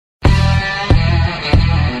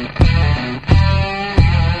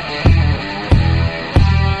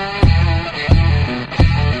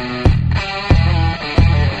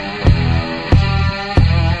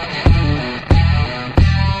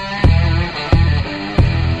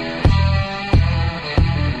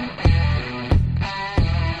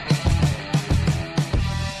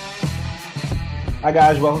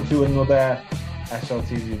Hi guys, welcome to another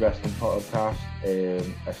SLTV Wrestling podcast,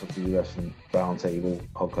 SLTV Wrestling Roundtable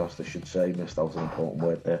podcast, I should say. Missed out an important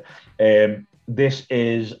word there. This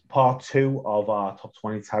is part 2 of our top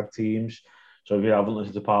 20 tag teams. So if you haven't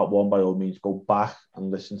listened to part 1, by all means, go back and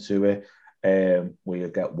listen to it. Where you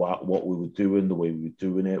get what we were doing, the way we were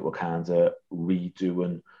doing it. We're kind of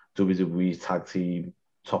redoing WWE's tag team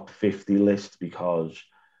top 50 list because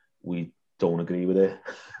we don't agree with it,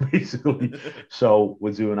 basically. So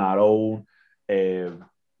we're doing our own. We've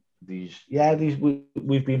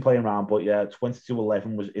been playing around, but yeah,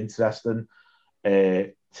 22-11 was interesting.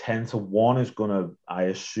 10-1 is gonna, I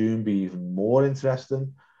assume, be even more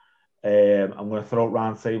interesting. I'm gonna throw it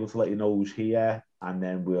round the table to let you know who's here, and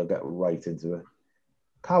then we'll get right into it.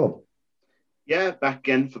 Callum. Yeah, back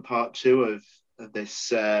again for part 2 of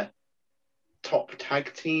this top 20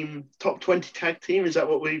 tag team. Is that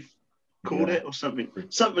what we've called it, or something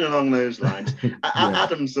along those lines?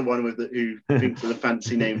 Adam's the one who thinks of the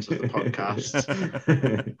fancy names of the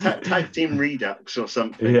podcast. Tag Team Redux or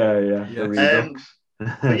something. But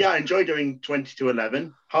yeah, I enjoy doing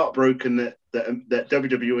 20-11. Heartbroken that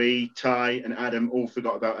WWE, Ty, and Adam all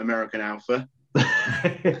forgot about American Alpha. But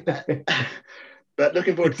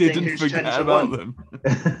looking forward to seeing who's 10-1. Them.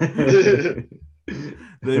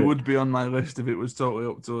 They would be on my list if it was totally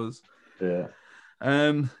up to us.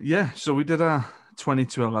 So we did our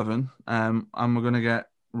 20-11, and we're going to get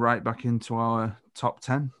right back into our top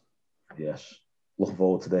 10. Yes, looking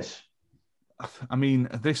forward to this. I mean,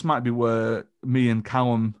 this might be where me and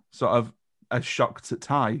Callum sort of are shocked at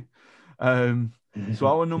Ty. So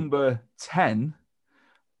our number 10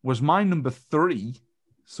 was my number 3,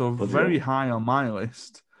 so very high on my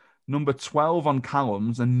list. Number 12 on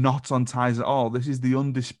Callum's and not on Ty's at all. This is the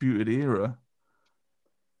Undisputed Era.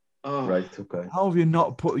 Oh, right, okay. How have you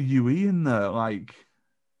not put UE in there?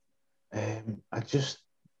 Because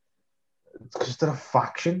they're a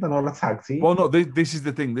faction, they're not a tag team. Well, no, this is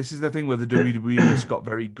the thing. This is the thing where the WWE just got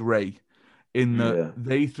very grey in that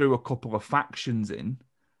they threw a couple of factions in.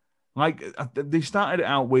 Like, they started it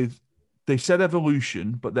out with, they said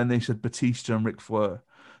Evolution, but then they said Batista and Ric Flair.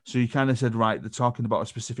 So you kind of said, right, they're talking about a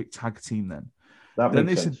specific tag team then. Then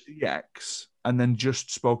they said DX, and then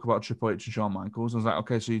just spoke about Triple H and Shawn Michaels. I was like,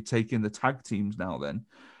 okay, so you're taking the tag teams now then.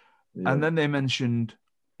 Yeah. And then they mentioned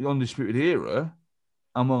the Undisputed Era,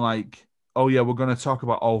 and we're like, oh yeah, we're going to talk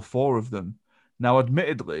about all 4 of them. Now,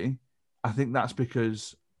 admittedly, I think that's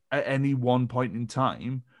because at any one point in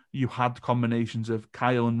time, you had combinations of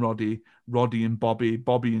Kyle and Roddy, Roddy and Bobby,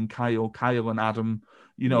 Bobby and Kyle, Kyle and Adam,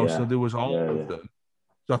 so there was all of them.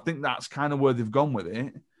 So I think that's kind of where they've gone with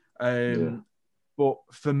it. But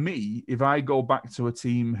for me, if I go back to a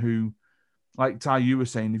team who, like Ty, you were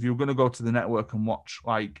saying, if you were going to go to the network and watch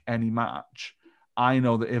like any match, I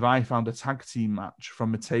know that if I found a tag team match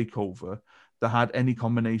from a takeover that had any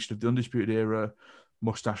combination of the Undisputed Era,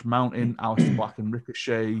 Mustache Mountain, Aleister Black and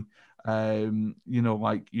Ricochet,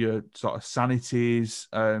 like your sort of Sanities,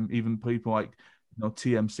 even people like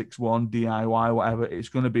TM61, DIY, whatever, it's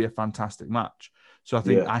going to be a fantastic match. So I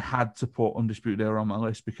think I had to put Undisputed Era on my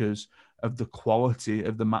list because of the quality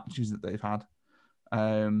of the matches that they've had.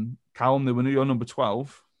 Callum, they were your number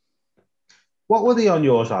 12. What were they on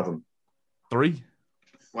yours, Adam? 3.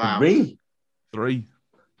 Wow. 3?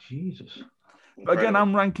 Jesus. But again,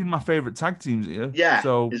 I'm ranking my favourite tag teams here. Yeah,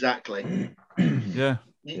 so exactly. They're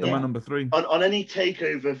my number 3. On any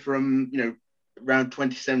takeover from, around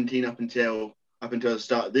 2017 up until the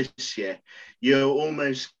start of this year, you're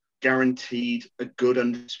almost guaranteed a good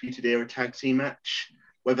Undisputed Era tag team match,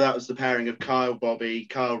 whether that was the pairing of Kyle, Bobby,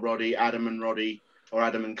 Kyle, Roddy, Adam and Roddy, or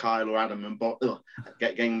Adam and Kyle, or Adam and Bobby,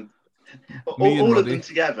 getting all of them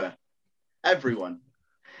together, everyone.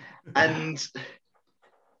 And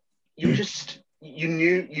you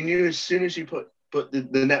knew as soon as you put the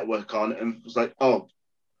network on and was like, oh,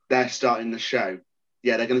 they're starting the show.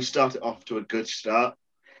 Yeah, they're going to start it off to a good start.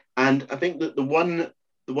 And I think that the one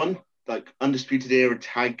like Undisputed Era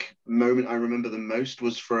tag moment I remember the most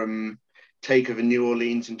was from TakeOver New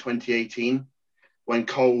Orleans in 2018 when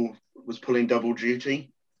Cole was pulling double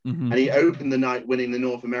duty, and he opened the night winning the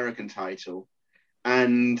North American title,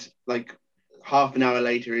 and like half an hour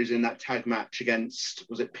later he was in that tag match against,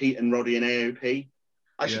 was it Pete and Roddy and AOP?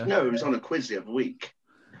 I should know, it was on a quiz the other week.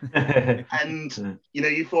 And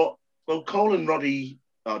you thought, well, Cole and Roddy,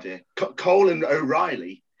 Cole and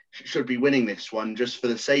O'Reilly should be winning this one just for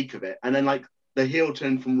the sake of it. And then like the heel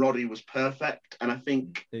turn from Roddy was perfect. And I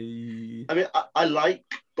think, I like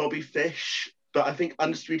Bobby Fish, but I think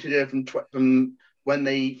Undisputed Era from when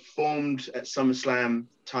they formed at SummerSlam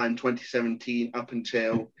time 2017 up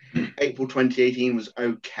until April 2018 was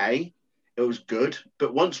okay. It it was good.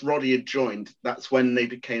 But once Roddy had joined, that's when they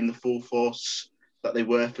became the full force that they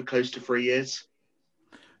were for close to 3 years.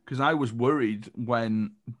 Because I was worried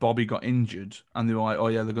when Bobby got injured and they were like, oh,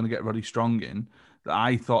 yeah, they're going to get Roddy Strong in, that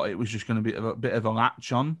I thought it was just going to be a bit of a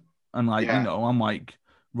latch on. And, like, you know, I'm like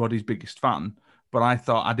Roddy's biggest fan, but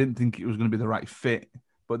I didn't think it was going to be the right fit.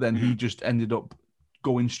 But then he just ended up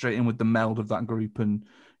going straight in with the meld of that group and,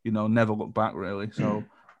 you know, never looked back, really. So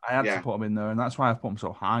I had to put him in there, and that's why I put him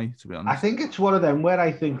so high, to be honest. I think it's one of them where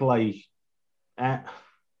I think, like,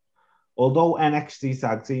 although NXT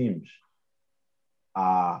tag teams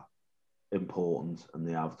are important and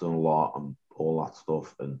they have done a lot and all that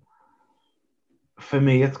stuff, and for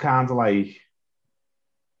me it's kind of like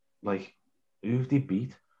who've they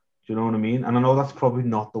beat? Do you know what I mean? And I know that's probably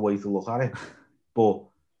not the way to look at it, but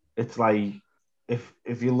it's like if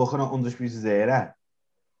you're looking at Undisputed Era,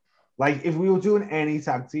 like if we were doing any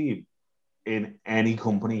tag team in any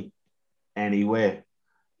company anywhere,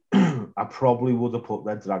 I probably would have put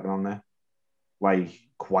Red Dragon on there, like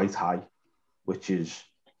quite high, which is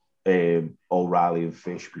O'Reilly and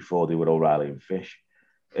Fish before they were O'Reilly and Fish.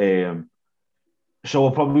 So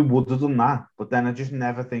I probably would have done that, but then I just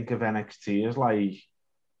never think of NXT as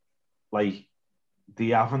like they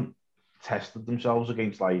haven't tested themselves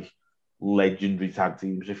against like legendary tag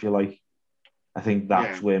teams, if you like. I think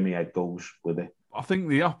that's where my head goes with it. I think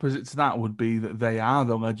the opposite to that would be that they are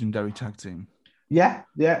the legendary tag team. Yeah,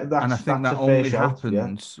 and I think that only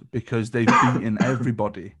happens because they've beaten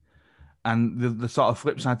everybody. And the sort of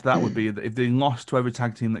flip side to that would be that if they lost to every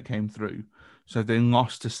tag team that came through, so if they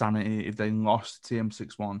lost to Sanity, if they lost to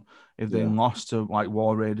TM61, if they lost to like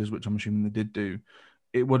War Raiders, which I'm assuming they did do,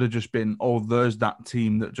 it would have just been, oh, there's that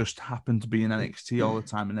team that just happened to be in NXT all the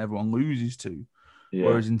time and everyone loses to. Yeah.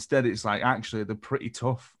 Whereas instead it's like, actually, they're pretty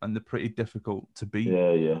tough and they're pretty difficult to beat.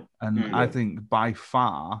 And I think by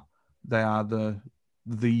far they are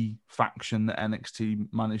the faction that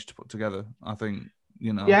NXT managed to put together. I think,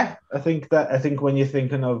 you know. Yeah, I think when you're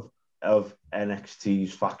thinking of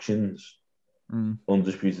NXT's factions,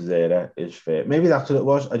 Undisputed Era is fair. Maybe that's what it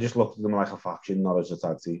was. I just looked at them like a faction, not as a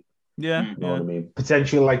tag team. Yeah. You know what I mean?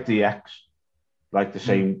 Potentially like DX, like the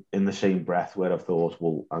same in the same breath where I've thought,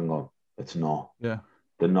 well, hang on, it's not. Yeah.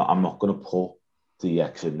 They're not. I'm not going to put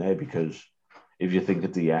DX in there because if you think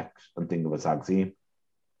of DX and think of a tag team,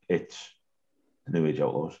 it's the New Age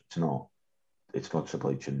Outlaws. It's not. It's not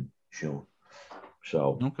Triple H and Shawn.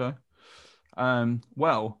 So okay.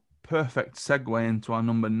 Well, perfect segue into our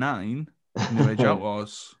number 9, New Age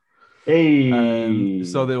Outlaws. Hey.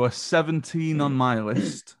 So there were 17 on my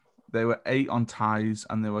list. There were 8 on Ty's,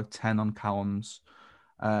 and there were 10 on Callum's.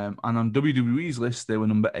 And on WWE's list, they were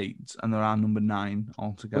number 8, and there are number 9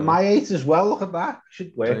 altogether. And my 8 as well. Look at that.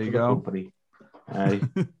 Should work for the company. Hey.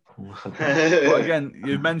 But again,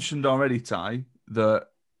 you mentioned already, Ty, that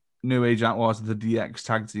New Age Outlaws are the DX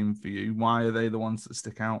tag team for you. Why are they the ones that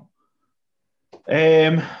stick out?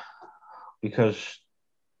 Because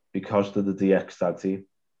they're the DX tag team.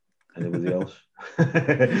 Anybody else?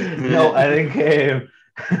 No, I think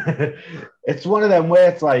it's one of them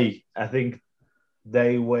where it's like, I think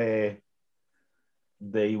they were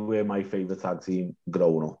my favorite tag team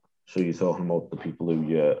growing up. So you're talking about the people who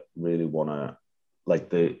you really want to,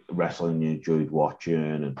 like the wrestling you enjoyed watching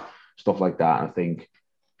and stuff like that. I think,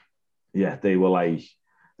 yeah, they were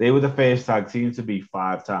the first tag team to be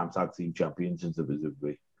 5-time tag team champions in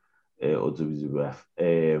WWE or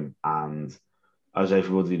WWF. And as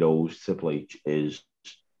everybody knows, Triple H is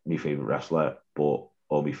my favorite wrestler, or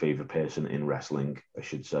my favorite person in wrestling, I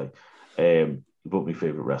should say. But my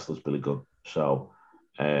favorite wrestler is Billy Gunn. So,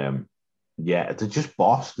 yeah, they're just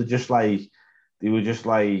boss. They were just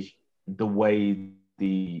like the way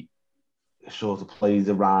the sort of played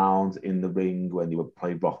around in the ring when they were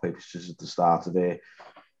playing rock, paper, scissors at the start of it.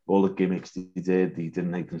 All the gimmicks they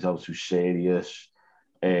didn't take themselves too serious.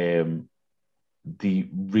 They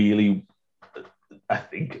really, I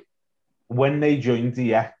think, when they joined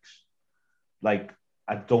DX, like,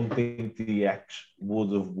 I don't think DX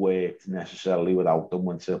would have worked necessarily without them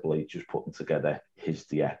when Triple H was putting together his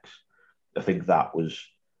DX. I think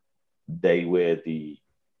they were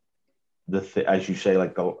as you say,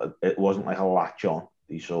 like it wasn't like a latch on.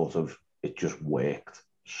 It just worked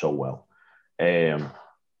so well. And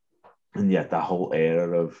yet that whole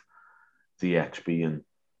era of DX being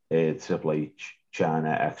Triple H, China,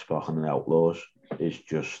 X-Pac and the Outlaws is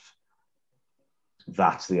just,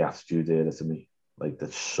 that's the attitude era to me. Like,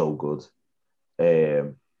 that's so good.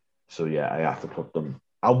 So yeah, I have to put them.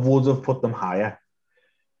 I would have put them higher.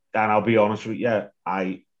 And I'll be honest with you,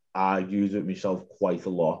 I argued it myself quite a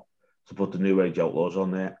lot to put the New Age Outlaws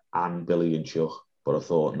on there and Billy and Chuck But I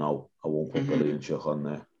thought, no, I won't put Billy and Chuck on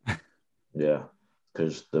there. Yeah,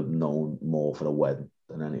 because they're known more for the wedding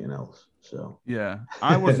than anything else. So yeah,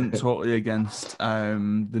 I wasn't totally against the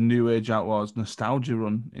New Age Outlaws nostalgia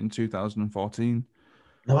run in 2014.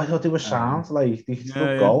 No, I thought they were sound. Like they could still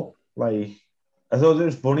yeah. go. Like I thought it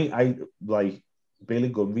was funny. I like Billy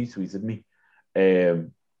Gunn retweeted me,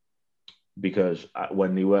 because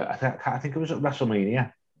when they were, I think it was at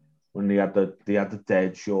WrestleMania when they had the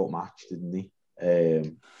dead short match, didn't they?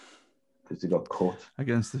 Because they got cut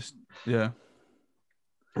against this, yeah,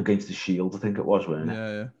 against the Shield, I think it was, wasn't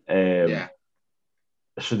it? Yeah.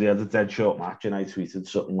 So they had a dead short match, and I tweeted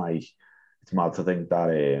something like, "It's mad to think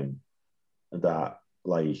that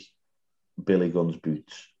like Billy Gunn's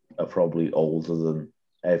boots are probably older than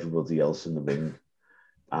everybody else in the ring,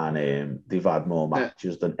 and they've had more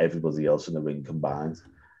matches than everybody else in the ring combined."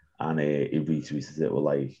 And he retweeted it with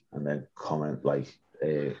like, and then comment like,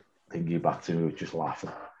 thinking back to me with just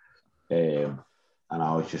laughing, and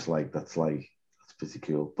I was just like, that's pretty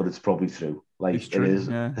cool, but it's probably true. Like it's true, it is,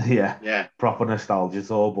 yeah, proper nostalgia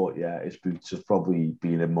tour. But yeah, his boots have probably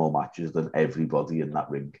been in more matches than everybody in that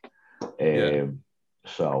ring.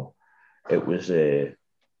 So it was it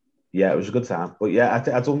was a good time. But yeah,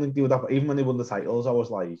 I don't think they would have, even when they won the titles, I was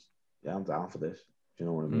like, yeah, I'm down for this. Do you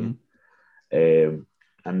know what I mean?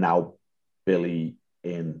 And now Billy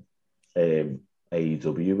in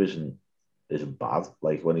AEW isn't bad.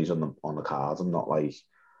 Like when he's on the cards, I'm not like,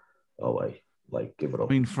 oh wait, like give it up.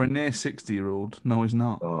 I mean, for a near 60-year-old, no, he's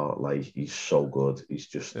not. Oh, like he's so good. He's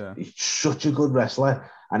just he's such a good wrestler,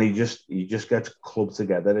 and he just gets clubbed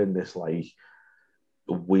together in this like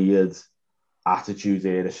weird attitude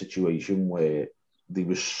era situation where there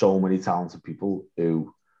was so many talented people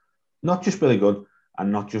who, not just Billy Gunn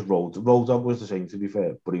and not just Road Dogg was the same, to be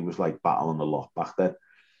fair, but he was like battling a lot back then.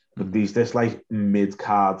 But there's this like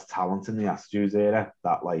mid-card talent in the Attitude Era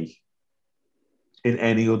that like in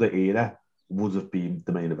any other era would have been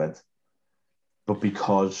the main event. But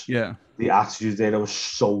because the Attitude Era was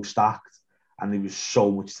so stacked and there was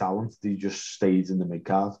so much talent, they just stayed in the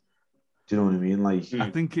mid-card. Do you know what I mean? Like, I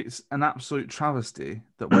think it's an absolute travesty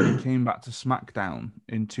that when he came back to SmackDown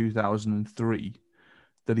in 2003,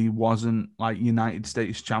 that he wasn't like United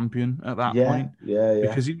States champion at that point. Yeah.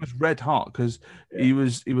 Because he was red hot. Because he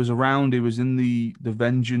was around. He was in the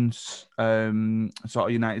Vengeance sort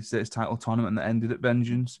of United States title tournament that ended at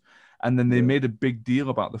Vengeance, and then they made a big deal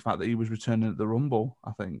about the fact that he was returning at the Rumble,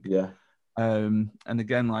 I think. Yeah. And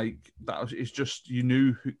again, like that was, it's just, you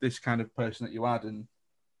knew this kind of person that you had, and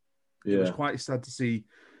it was quite sad to see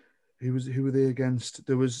who were they against.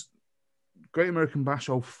 There was Great American Bash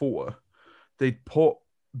 04. They'd put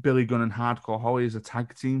Billy Gunn and Hardcore Holly as a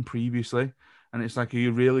tag team previously, and it's like, are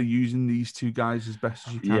you really using these two guys as best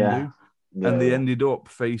as you can do? And they ended up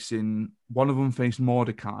facing, one of them faced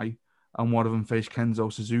Mordecai and one of them faced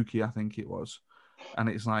Kenzo Suzuki, I think it was. And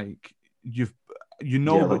it's like, you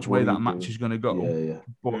know which way that match is going to go,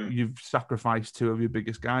 but you've sacrificed two of your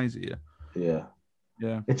biggest guys here. Yeah.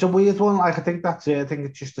 It's a weird one. Like, I think that's it. I think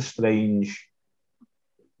it's just a strange.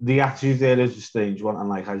 The Attitude there is a strange one, and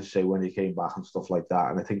like I say, when he came back and stuff like that,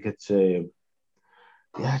 and I think it's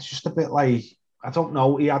it's just a bit like, I don't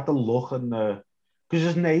know. He had the look and because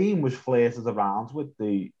his name was flirted around with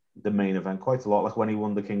the main event quite a lot. Like when he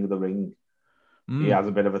won the King of the Ring, he had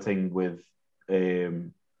a bit of a thing with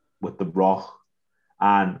The Rock,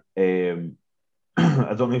 and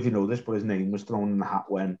I don't know if you know this, but his name was thrown in the hat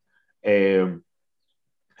when in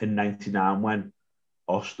 '99 when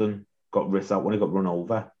Austin got ripped out, when he got run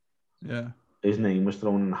over. Yeah, his name was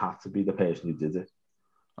thrown in the hat to be the person who did it.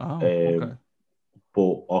 Oh, okay.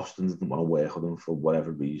 But Austin didn't want to work with him for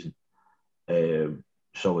whatever reason.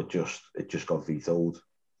 So it just got vetoed,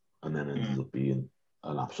 and then ended up being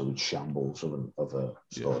an absolute shambles of a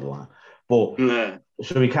storyline. But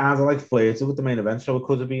so he kind of like flirted with the main event. So it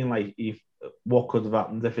could have been like, what could have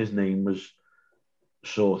happened if his name was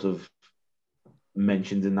sort of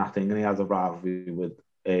mentioned in that thing, and he had a rivalry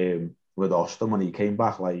with Austin when he came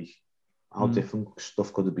back. Like, how different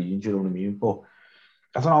stuff could have been. Do you know what I mean? But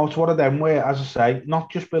I don't know. It's one of them where, as I say,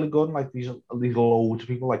 not just Billy Gunn. Like these loads of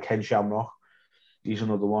people, like Ken Shamrock. He's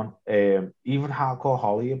another one. Even Hardcore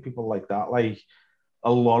Holly and people like that. Like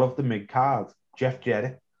a lot of the mid card, Jeff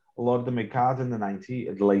Jarrett, a lot of the mid card in the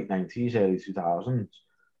late 90s, early 2000s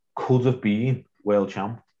could have been world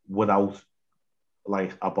champ without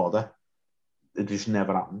like a bother. It just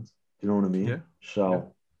never happened. Do you know what I mean? Yeah.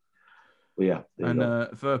 So, yeah.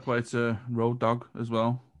 And fair play to Road Dogg as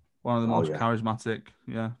well. One of the most charismatic.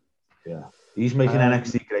 Yeah. Yeah. He's making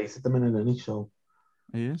NXT great at the minute, isn't he? So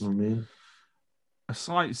he is. You know what I mean? A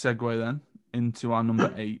slight segue then into our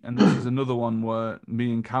number 8, and this is another one where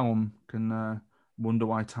me and Callum can wonder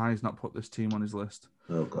why Ty's not put this team on his list.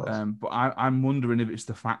 Oh God! But I'm wondering if it's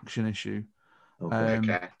the faction issue.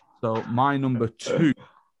 Okay. So my number 2,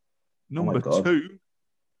 God.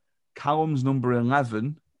 Callum's number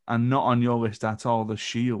 11, and not on your list at all, the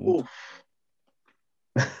Shield.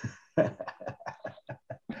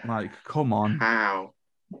 Like, come on. How?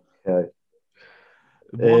 Okay.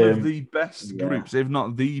 One of the best groups, if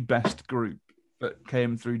not the best group that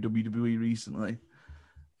came through WWE recently.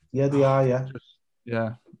 Yeah, they are,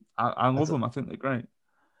 yeah. I love them. I think they're great.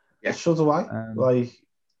 Yeah. So do I.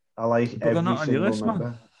 I like but every they're not on your single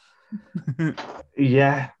list, member.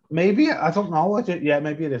 Yeah, maybe. I don't know.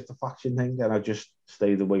 Maybe it is the faction thing, and I just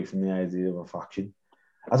stayed away from the idea of a faction.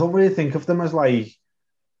 I don't really think of them as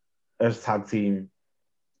tag team,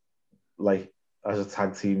 as a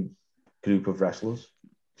tag team group of wrestlers.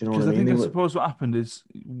 Do you know what I mean? I suppose what happened is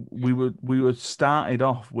we were started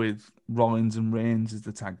off with Rollins and Reigns as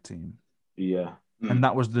the tag team. Yeah. And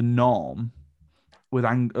that was the norm with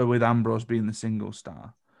Ambrose being the single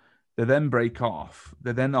star. They then break off.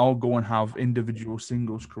 They then all go and have individual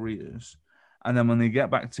singles careers. And then when they get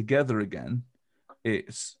back together again,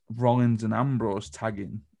 it's Rollins and Ambrose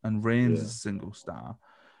tagging and Reigns as a single star.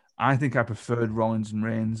 I think I preferred Rollins and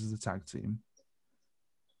Reigns as a tag team.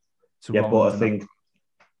 But I think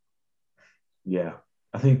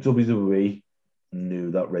WWE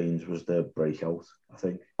knew that Reigns was their breakout, I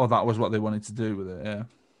think. Oh, that was what they wanted to do with it,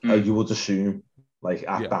 yeah. You would assume,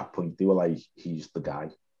 at that point, they were like, he's the guy.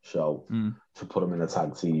 So to put him in a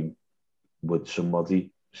tag team with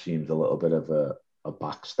somebody seems a little bit of a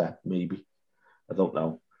back step, maybe. I don't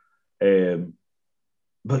know.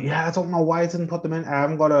 But yeah, I don't know why I didn't put them in. I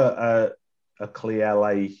haven't got a clear,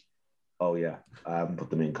 I haven't put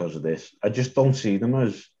them in because of this. I just don't see them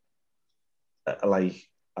as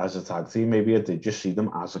as a tag team. Maybe I did just see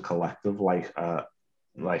them as a collective, like a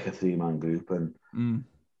 3-man group. And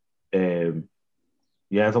I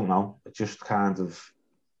don't know. It just kind of,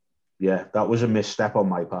 that was a misstep on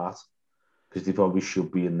my part because they probably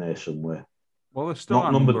should be in there somewhere. Well, they're still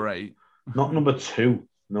not number 8. Not number 2.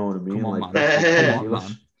 Know what I mean? Come on,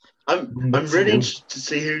 man. I'm really interested to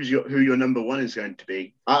see who your number 1 is going to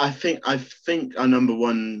be. I think our number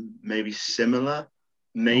 1 may be similar.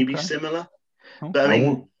 Similar. Okay. But I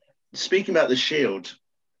mean, speaking about the Shield,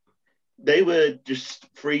 they were just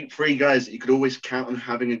three guys that you could always count on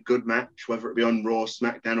having a good match, whether it be on Raw,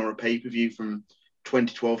 SmackDown, or a pay-per-view from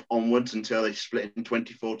 2012 onwards until they split in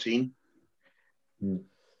 2014.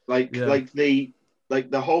 Like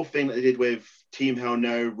the whole thing that they did with Team Hell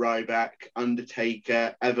No, Ryback,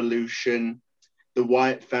 Undertaker, Evolution, the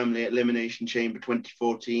Wyatt Family at Elimination Chamber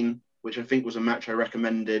 2014, which I think was a match I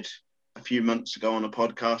recommended a few months ago on a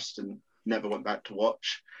podcast and never went back to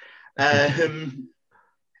watch. And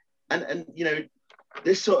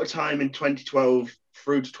this sort of time in 2012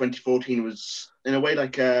 through to 2014 was in a way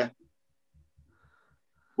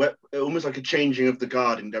almost like a changing of the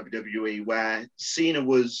guard in WWE, where Cena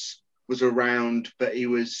was around, but he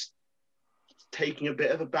was taking a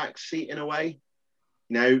bit of a back seat in a way.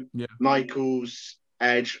 Michaels,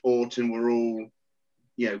 Edge, Orton were all,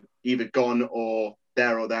 either gone or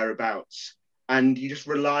there or thereabouts. And you just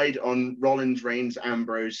relied on Rollins, Reigns,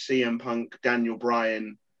 Ambrose, CM Punk, Daniel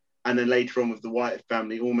Bryan, and then later on with the Wyatt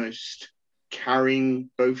family almost carrying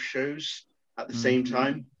both shows at the same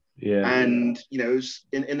time. Yeah. And, it was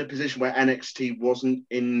in a position where NXT wasn't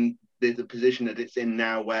in the position that it's in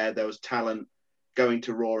now, where there was talent going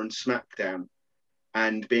to Raw and SmackDown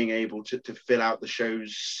and being able to fill out the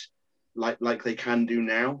shows like they can do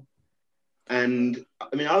now. And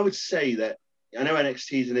I mean, I would say that I know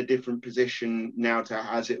NXT is in a different position now to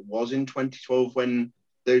as it was in 2012 when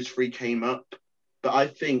those 3 came up. But I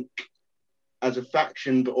think as a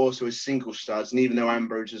faction, but also as single stars, and even though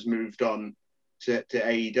Ambrose has moved on to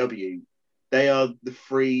AEW, they are the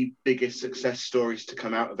 3 biggest success stories to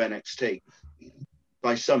come out of NXT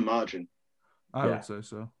by some margin. I would say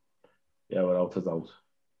so. Yeah, without a doubt.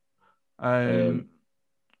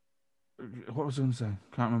 What was I going to say?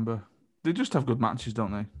 Can't remember. They just have good matches,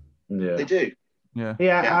 don't they? Yeah, they do. Yeah.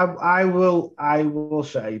 I will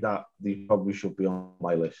say that they probably should be on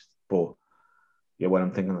my list, but when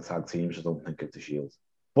I'm thinking of tag teams, I don't think of the Shield.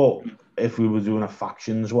 But if we were doing a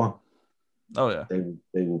factions one, they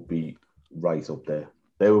would be right up there.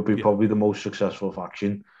 They would be probably the most successful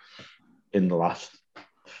faction in the last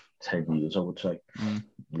 10 years, I would say,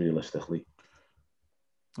 realistically.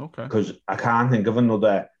 Okay. Because I can't think of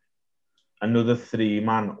another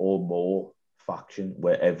 3-man or more faction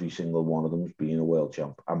where every single one of them is being a world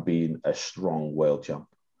champ and being a strong world champ.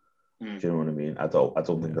 Do you know what I mean? I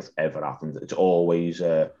don't think that's ever happened. It's always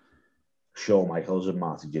Shawn Michaels and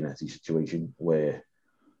Marty Jannetty situation where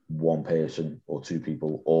one person or two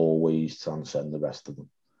people always transcend the rest of them.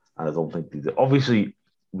 And I don't think they do. Obviously,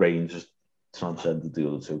 Reigns has transcended the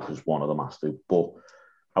other two because one of them has to. But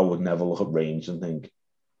I would never look at Reigns and think,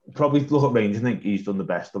 probably look at Reigns and think he's done the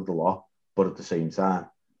best of the lot. But at the same time,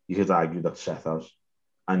 you could argue that Seth has.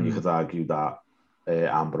 And you could argue that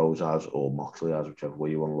Ambrose has or Moxley has, whichever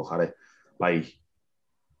way you want to look at it. Like,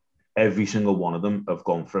 every single one of them have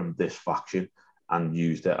gone from this faction and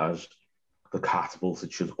used it as the catapult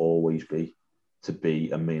it should always be to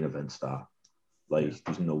be a main event star. Like,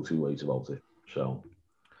 there's no two ways about it. So,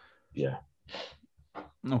 yeah.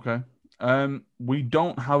 Okay. We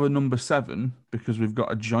don't have a number 7 because we've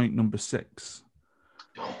got a joint number 6.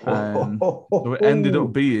 So it ended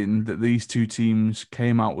up being that these two teams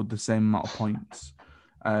came out with the same amount of points.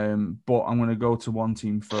 But I'm going to go to one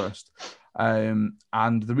team first. And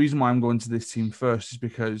the reason why I'm going to this team first is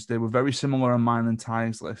because they were very similar on mine and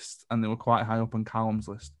Ty's list, and they were quite high up on Callum's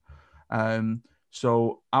list.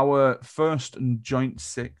 So our first and joint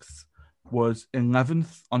 6th was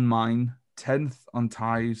 11th on mine, 10th on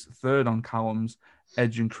Ty's, 3rd on Callum's,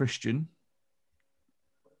 Edge and Christian,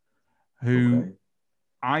 who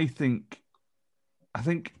I think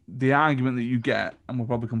the argument that you get, and we'll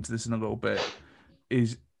probably come to this in a little bit,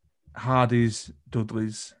 is Hardy's,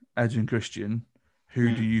 Dudley's, Edge and Christian.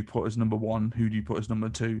 Who do you put as number 1? Who do you put as number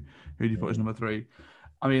 2? Who do you put as number 3?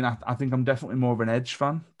 I mean, I think I'm definitely more of an Edge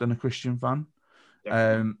fan than a Christian fan.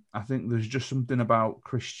 I think there's just something about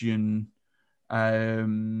Christian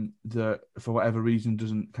that, for whatever reason,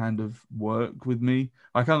 doesn't kind of work with me.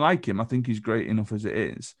 Like, I like him. I think he's great enough as it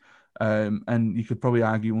is. And you could probably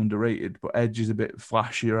argue underrated, but Edge is a bit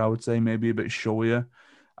flashier, I would say, maybe a bit showier.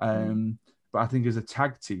 But I think as a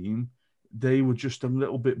tag team, they were just a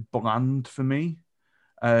little bit bland for me.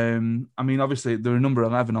 I mean, obviously, they're number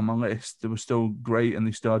 11 on my list. They were still great and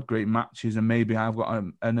they still had great matches. And maybe I've got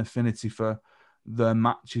an affinity for the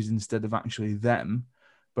matches instead of actually them.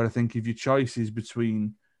 But I think if your choice is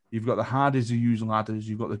between, you've got the Hardys who use ladders,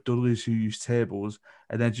 you've got the Dudleys who use tables,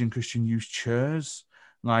 and Edge and Christian use chairs.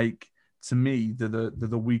 Like, to me, they're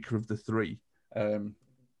the weaker of the three,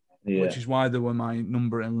 which is why they were my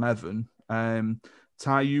number 11.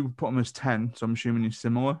 Ty, you put them as 10, so I'm assuming you're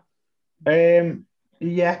similar.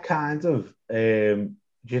 Yeah, kind of.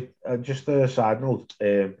 Just a side note,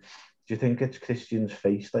 do you think it's Christian's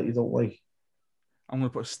face that you don't like? I'm going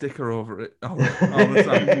to put a sticker over it all the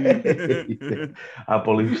time. A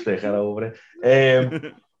blue sticker over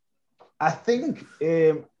it. I think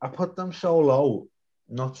I put them so low.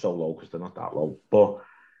 Not so low because they're not that low, but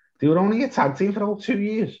they were only a tag team for about 2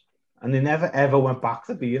 years, and they never ever went back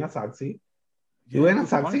to being a tag team. They weren't a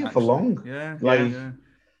tag team for long.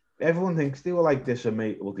 Everyone thinks they were like this well,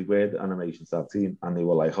 they were an amazing tag team, and they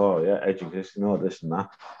were like, oh yeah, Edge and Christian, oh this and that,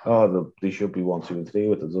 oh they should be 1, 2, and 3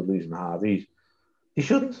 with the Dudleys and Hardys. They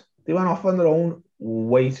shouldn't. They went off on their own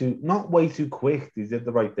not way too quick. They did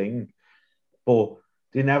the right thing, but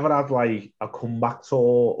they never had like a comeback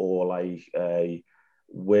tour or like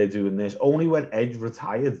we're doing this. Only when Edge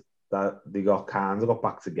retired that they got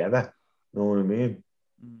back together. You know what I mean?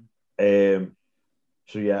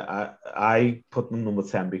 So yeah, I put them number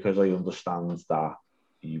 10 because I understand that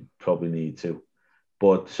you probably need to,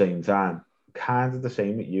 but at the same time, kind of the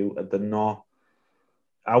same with you. They're not.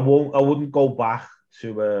 I wouldn't go back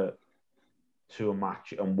to a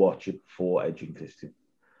match and watch it for Edge and Christian,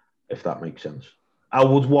 if that makes sense. I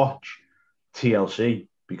would watch TLC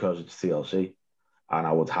because it's TLC, and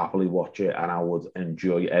I would happily watch it, and I would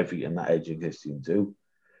enjoy everything that Edge and Christian do.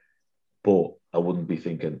 But I wouldn't be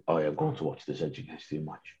thinking, oh, yeah, I'm going to watch this Edge and Christian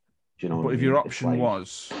match. Do you know? But if your option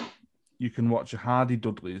was, you can watch a Hardy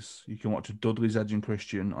Dudleys, you can watch a Dudleys Edge and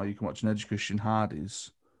Christian, or you can watch an Edge Christian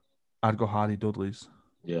Hardys, I'd go Hardy Dudleys.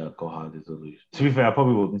 Yeah, go Hardy Dudleys. To be fair, I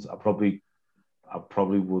probably wouldn't. I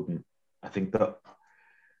probably wouldn't. I think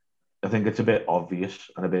it's a bit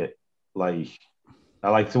obvious and a bit like, I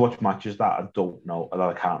like to watch matches that I don't know, that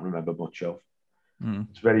I can't remember much of.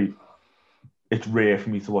 It's rare for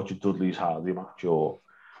me to watch a Dudley's Hardy match or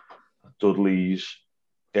Dudley's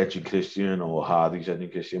Edge and Christian or Hardy's Edge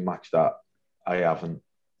and Christian match that I haven't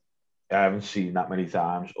seen that many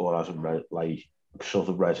times or hasn't sort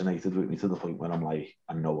of resonated with me to the point where I'm like,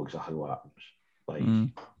 I know exactly what happens. Like,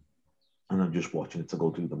 and I'm just watching it to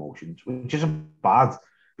go through the motions, which isn't bad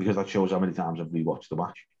because that shows how many times I've rewatched the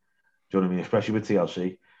match. Do you know what I mean? Especially with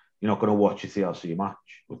TLC. You're not going to watch a TLC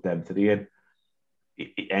match with them three in,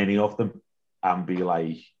 any of them, and be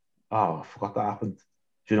like, oh, I forgot that happened.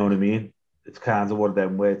 Do you know what I mean? It's kind of one of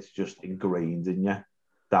them where it's just ingrained in you.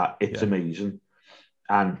 that it's amazing.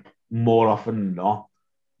 And more often than not,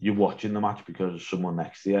 you're watching the match because someone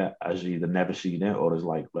next to you has either never seen it or is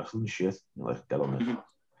like, wrestling shit. You're like, get on this.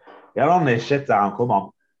 Get on this, sit down, come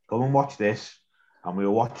on. Come and watch this. And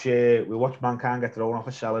we'll watch Mankind get thrown off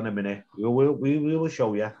a cell in a minute. We will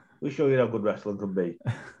show you. We'll show you how good wrestling can be.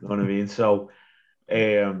 You know what I mean? So,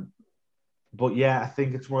 but yeah, I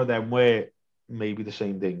think it's one of them where maybe the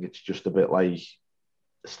same thing. It's just a bit like,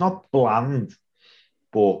 it's not bland,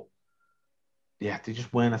 but yeah, they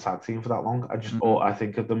just weren't a tag team for that long. I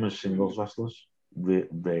think of them as singles wrestlers,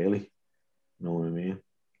 really. You know what I mean?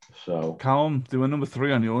 So, Callum, they were number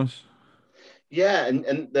 3 on yours. Yeah,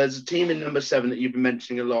 and there's a team in number 7 that you've been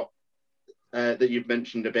mentioning a lot, that you've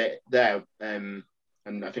mentioned a bit there, and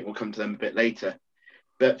I think we'll come to them a bit later.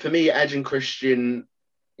 But for me, Edge and Christian,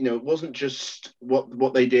 it wasn't just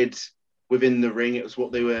what they did within the ring; it was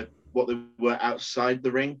what they were outside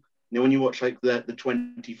the ring. When you watch like the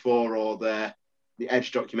 24 or the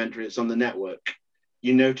Edge documentary that's on the network,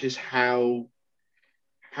 you notice how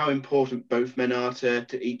important both men are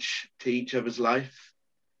to each other's life.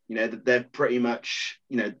 They're pretty much,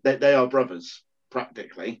 they are brothers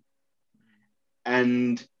practically.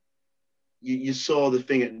 And you saw the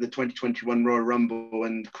thing at the 2021 Royal Rumble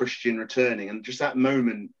and Christian returning, and just that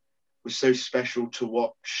moment was so special to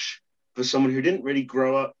watch for someone who didn't really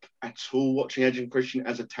grow up at all watching Edge and Christian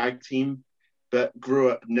as a tag team, but grew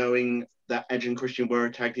up knowing that Edge and Christian were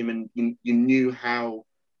a tag team, and you knew how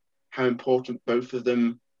important both of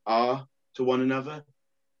them are to one another.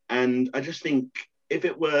 And I just think, if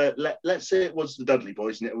it were, let's say it was the Dudley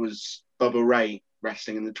Boys and it was Bubba Ray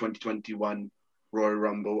wrestling in the 2021 Royal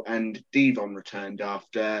Rumble and Devon returned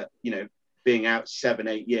after, being out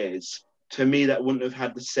 7-8 years, to me, that wouldn't have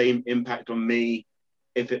had the same impact on me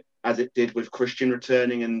as it did with Christian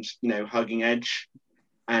returning and, hugging Edge.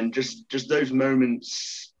 And just those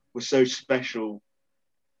moments were so special.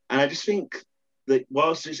 And I just think that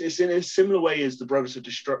whilst it's in a similar way as the Brothers of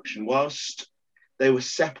Destruction, whilst they were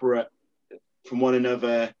separate from one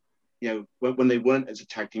another, when they weren't as a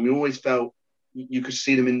tag team, you always felt you could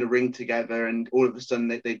see them in the ring together, and all of a sudden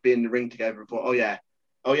they'd be in the ring together and thought, oh yeah,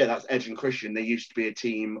 that's Edge and Christian. They used to be a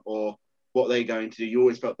team, or what they're going to do. You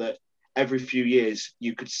always felt that every few years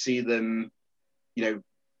you could see them,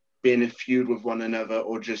 be in a feud with one another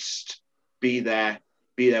or just be there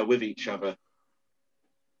with each other.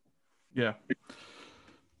 Yeah.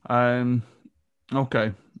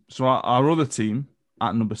 Okay. So our other team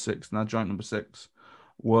at number 6, and our joint number 6,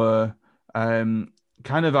 were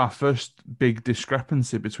kind of our first big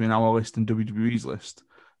discrepancy between our list and WWE's list.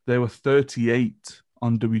 They were 38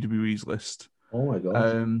 on WWE's list. Oh my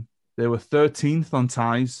God. They were 13th on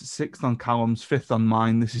Ty's, 6th on Callum's, 5th on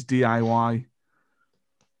mine. This is DIY.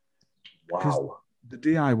 Wow. The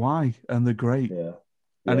DIY, and they're great. Yeah.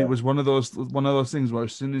 And it was one of those things where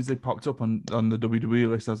as soon as they popped up on the WWE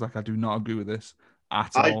list, I was like, I do not agree with this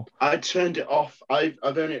at all. I turned it off. I've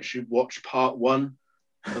only actually watched part 1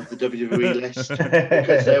 of the WWE list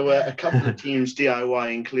because there were a couple of teams,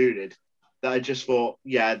 DIY included, that I just thought,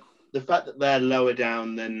 the fact that they're lower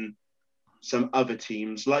down than some other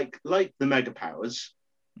teams, like the Mega Powers,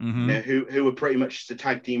 who were pretty much the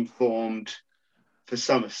tag team formed for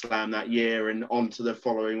SummerSlam that year and on to the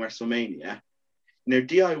following WrestleMania.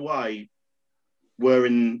 DIY were,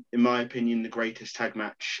 in my opinion, the greatest tag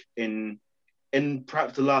match in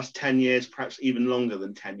perhaps the last 10 years, perhaps even longer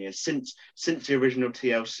than 10 years, since the original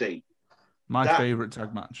TLC. My favourite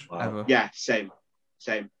tag match ever. Yeah, same.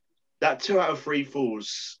 That 2 out of 3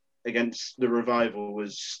 falls against the Revival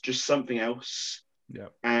was just something else. Yeah.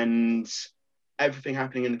 And everything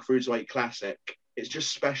happening in the Cruiserweight Classic, it's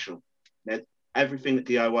just special. Everything that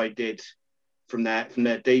DIY did from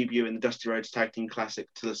their debut in the Dusty Rhodes Tag Team Classic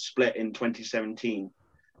to the split in 2017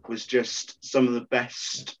 was just some of the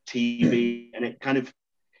best TV, and it kind of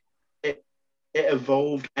it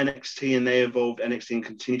evolved NXT, and they evolved NXT and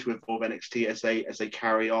continue to evolve NXT as they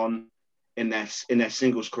carry on in their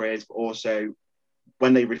singles careers, but also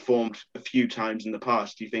when they reformed a few times in the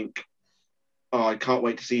past. You think, oh, I can't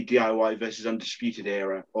wait to see DIY versus Undisputed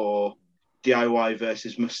Era or DIY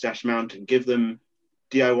versus Mustache Mountain. Give them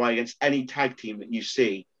DIY against any tag team that you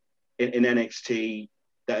see in NXT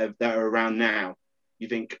that are around now. You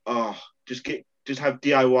think, oh, just have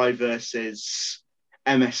DIY versus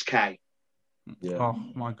MSK. Yeah. Oh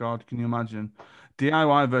my God, can you imagine?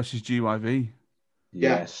 DIY versus GYV.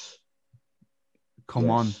 Yes. Come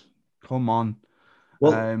on.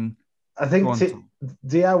 Well, I think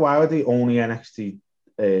DIY were the only NXT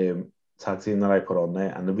tag team that I put on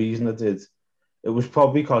there, and the reason I did, it was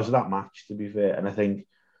probably because of that match, to be fair. And I think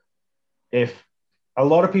if a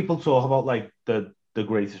lot of people talk about like the the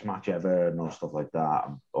greatest match ever and all stuff like that,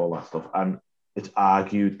 and all that stuff. And it's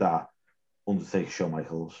argued that Undertaker Shawn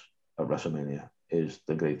Michaels at WrestleMania is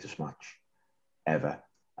the greatest match ever.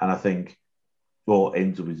 And I think, well,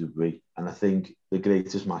 in WWE, and I think the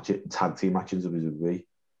greatest tag team match in WWE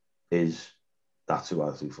is that 2 out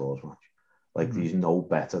of 3 falls match. Like, there's no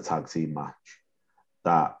better tag team match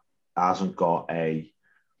that hasn't got a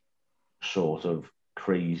sort of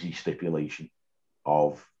crazy stipulation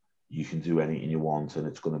of you can do anything you want and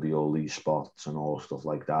it's going to be all these spots and all stuff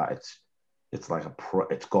like that. It's like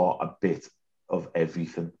it's got a bit of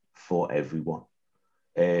everything for everyone.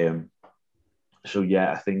 So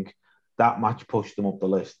yeah, I think that match pushed them up the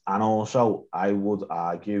list. And also, I would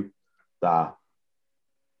argue that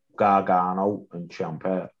Gargano and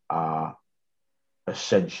Ciampa are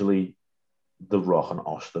essentially the Rock and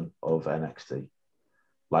Austin of NXT.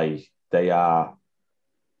 Like, they are,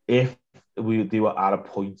 if they were at a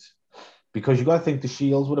point, because you got to think the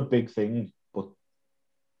Shields were a big thing, but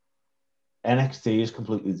NXT is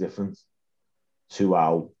completely different to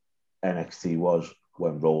how NXT was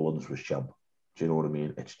when Rollins was champ. Do you know what I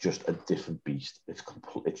mean? It's just a different beast.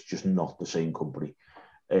 It's just not the same company,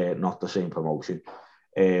 not the same promotion.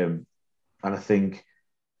 And I think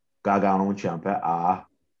Gargano and Ciampa are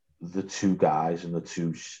the two guys and the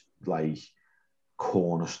two like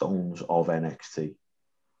cornerstones of NXT,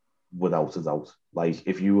 without a doubt. Like,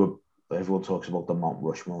 everyone talks about the Mount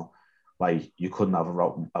Rushmore. Like, you couldn't have a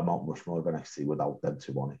Mount Rushmore of NXT without them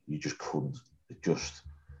two on it. You just couldn't.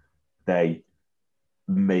 They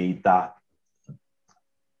made that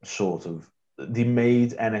sort of, they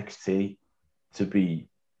made NXT to be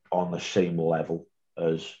on the same level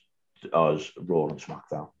as Raw and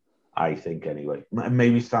SmackDown, I think, anyway.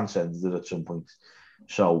 Maybe it's transcended it at some point.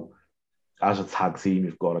 So as a tag team,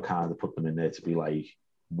 you've got to kind of put them in there to be like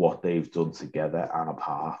what they've done together and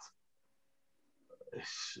apart.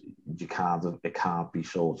 It can't be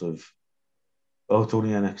sort of, oh, it's only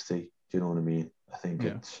NXT. Do you know what I mean? I think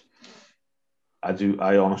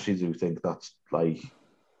I honestly do think that's like,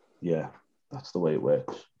 yeah, that's the way it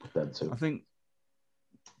works with them too. I think,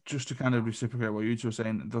 just to kind of reciprocate what you two were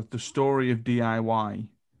saying, the story of DIY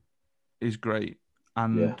is great,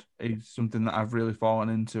 and it's something that I've really fallen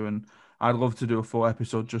into, and I'd love to do a full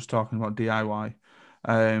episode just talking about DIY,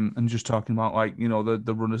 and just talking about, like, you know,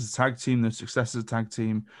 the run as a tag team, the success as a tag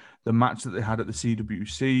team, the match that they had at the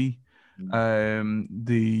CWC,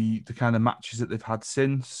 the kind of matches that they've had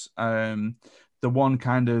since. The one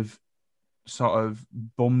kind of sort of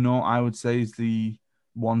bum note, I would say, is the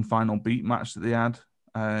one Final Beat match that they had.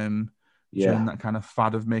 During that kind of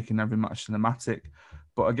fad of making every match cinematic.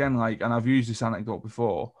 But again, like, and I've used this anecdote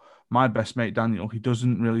before, my best mate Daniel, he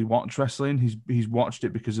doesn't really watch wrestling. He's watched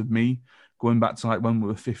it because of me, going back to like when we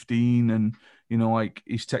were 15, and, you know, like,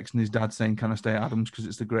 he's texting his dad saying, "Can I stay at Adams because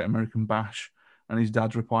it's the Great American Bash?" And his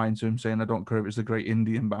dad's replying to him saying, "I don't care if it's the Great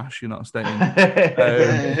Indian Bash, you're not staying."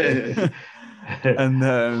 And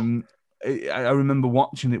I remember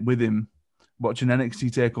watching it with him, watching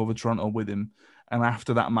NXT TakeOver Toronto with him. And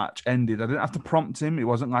after that match ended, I didn't have to prompt him. It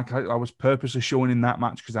wasn't like I was purposely showing him that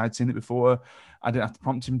match because I'd seen it before. I didn't have to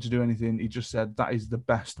prompt him to do anything. He just said, "That is the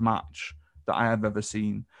best match that I have ever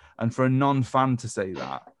seen." And for a non-fan to say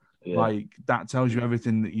that, like, that tells you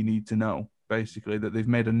everything that you need to know, basically, that they've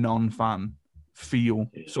made a non-fan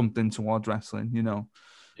feel something towards wrestling, you know,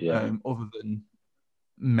 other than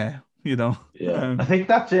meh, you know. I think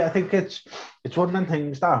that's it. I think it's one of them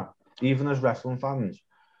things that, even as wrestling fans,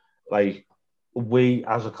 like, we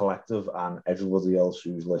as a collective and everybody else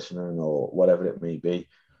who's listening or whatever it may be,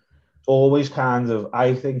 always kind of,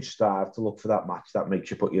 I think, strive to look for that match that makes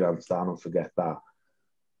you put your hands down and forget that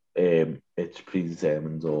it's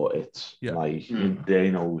predetermined, or it's like they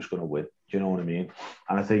know who's going to win. Do you know what I mean?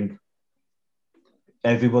 And I think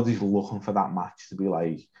everybody's looking for that match to be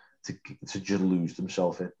like, to just lose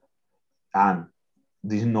themselves in. And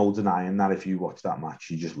there's no denying that if you watch that match,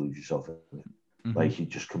 you just lose yourself in it. Mm-hmm. Like, you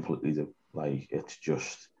just completely do. Like, it's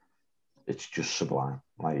just sublime.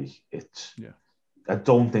 Like, I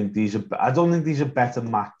don't think these are better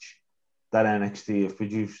match that NXT have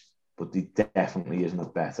produced, but there definitely isn't a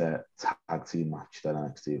better tag team match that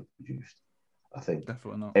NXT have produced. I think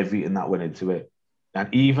definitely not. Everything that went into it, and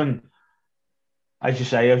even as you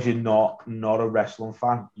say, as you're not a wrestling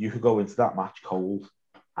fan, you could go into that match cold,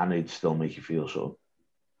 and it'd still make you feel something,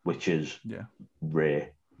 which is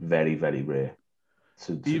rare, very, very rare.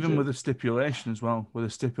 Even with a stipulation as well, with a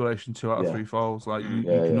stipulation 2 out of 3 falls, like you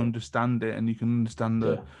can understand it, and you can understand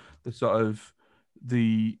the sort of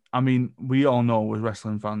I mean, we all know as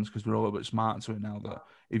wrestling fans, because we're all a bit smart to it now, that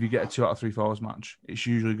if you get a 2 out of 3 falls match, it's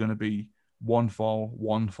usually going to be one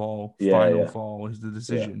fall, Yeah, final yeah. fall is the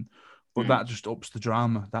decision. But that just ups the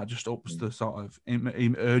drama. That just ups the sort of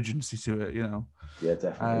urgency to it, you know. Yeah,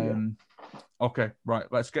 definitely. Okay, right.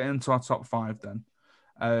 Let's get into our top 5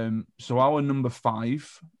 then. So our number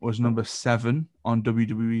 5 was number 7 on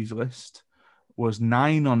WWE's list, was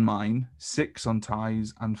 9 on mine, 6 on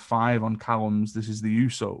Ty's, and 5 on Callum's. This is the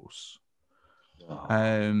Usos.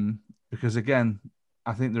 Because again,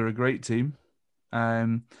 I think they're a great team.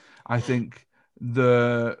 I think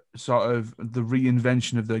the sort of the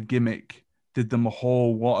reinvention of their gimmick did them a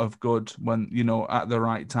whole lot of good when, you know, at the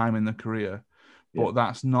right time in their career. But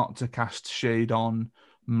that's not to cast shade on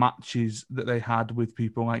matches that they had with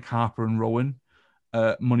people like Harper and Rowan,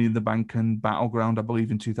 Money in the Bank and Battleground, I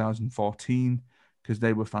believe in 2014, because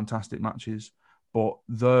they were fantastic matches. But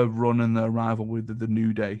their run and their arrival with the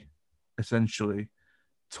New Day essentially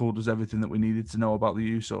told us everything that we needed to know about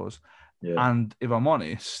the Usos. And if I'm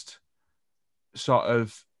honest, sort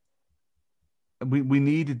of, we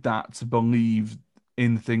needed that to believe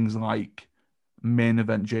in things like main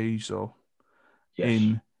event Jey Uso,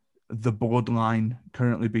 in the bloodline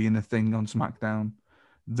currently being a thing on SmackDown,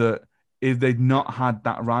 that if they'd not had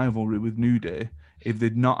that rivalry with New Day, if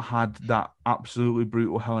they'd not had that absolutely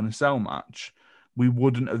brutal Hell in a Cell match, we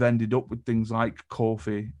wouldn't have ended up with things like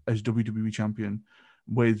Kofi as WWE champion,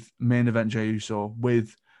 with main event Jey Uso,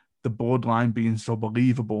 with the bloodline being so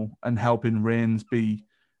believable and helping Reigns be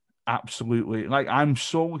absolutely, like, I'm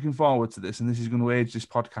so looking forward to this, and this is going to age this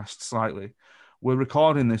podcast slightly. We're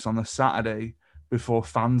recording this on the Saturday before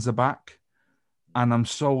fans are back, and I'm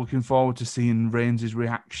so looking forward to seeing Reigns'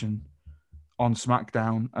 reaction on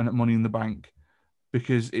SmackDown and at Money in the Bank,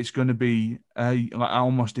 because it's going to be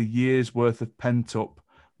almost a year's worth of pent up.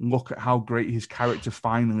 Look at how great his character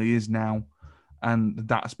finally is now, and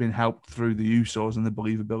that's been helped through the Usos and the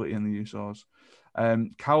believability in the Usos.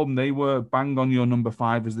 Callum, they were bang on your number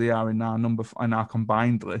 5 as they are in our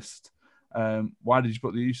combined list. Why did you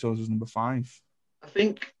put the Usos as number 5? I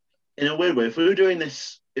think, in a weird way, if we were doing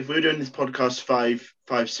this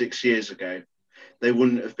podcast 6 years ago, they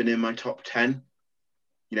wouldn't have been in my top 10.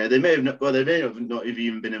 You know, they may have not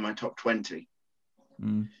even been in my top 20.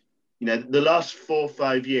 You know, the last 4 or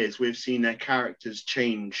 5 years, we've seen their characters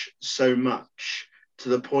change so much to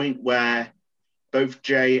the point where both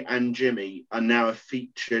Jey and Jimmy are now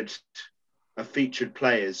featured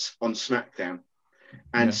players on SmackDown,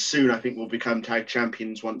 and soon I think will become tag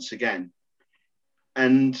champions once again.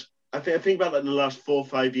 And I think about like the last 4 or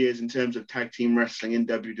 5 years in terms of tag team wrestling in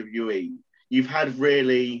WWE. You've had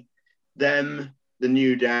really them, the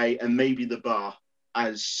New Day, and maybe the Bar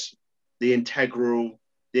as the integral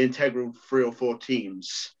 3 or 4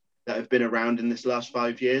 teams that have been around in this last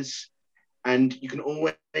 5 years. And you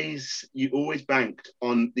always banked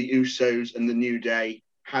on the Usos and the New Day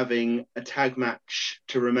having a tag match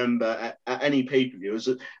to remember at any pay-per-view. It was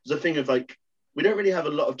a thing of like, we don't really have a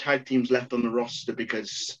lot of tag teams left on the roster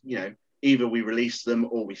because, you know, either we release them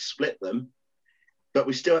or we split them, but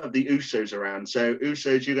we still have the Usos around. So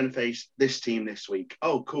Usos, you're going to face this team this week.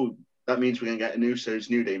 Oh, cool. That means we're going to get an Usos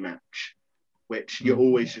New Day match, which you're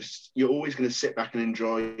always going to sit back and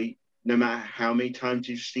enjoy no matter how many times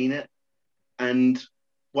you've seen it. And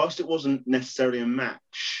whilst it wasn't necessarily a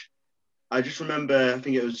match, I just remember, I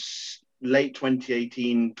think it was late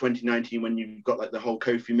 2018, 2019, when you've got like the whole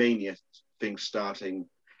Kofi Mania thing starting,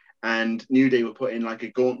 and New Day were put in like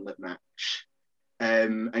a gauntlet match,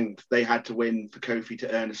 and they had to win for Kofi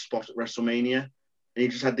to earn a spot at WrestleMania. And you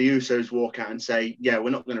just had the Usos walk out and say, yeah,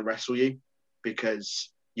 we're not going to wrestle you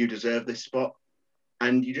because you deserve this spot.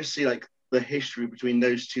 And you just see like the history between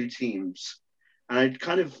those two teams. And I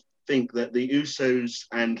kind of think that the Usos,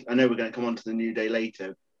 and I know we're going to come on to the New Day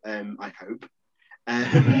later, I hope.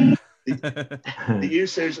 The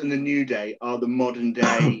Usos and the New Day are the modern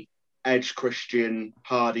day Edge, Christian,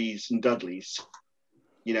 Hardys, and Dudleys.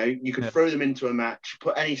 You know, you could throw them into a match,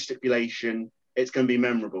 put any stipulation, it's going to be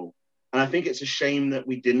memorable. And I think it's a shame that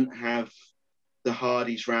we didn't have the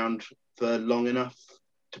Hardys round for long enough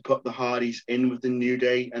to put the Hardys in with the New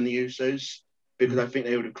Day and the Usos, because I think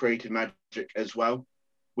they would have created magic as well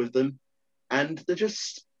with them. And they're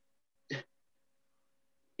just,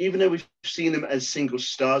 even though we've seen them as single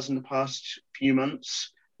stars in the past few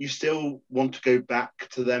months, you still want to go back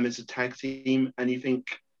to them as a tag team, and you think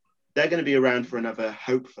they're going to be around for another,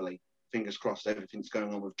 hopefully, fingers crossed, everything's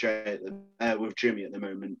going on with with Jimmy at the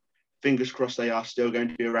moment. Fingers crossed they are still going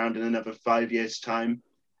to be around in another 5 years' time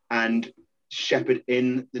and shepherd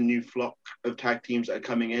in the new flock of tag teams that are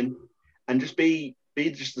coming in, and just be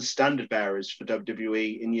just the standard bearers for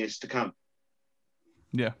WWE in years to come.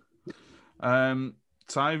 Yeah.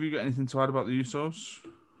 Ty, have you got anything to add about the Usos?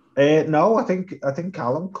 No, I think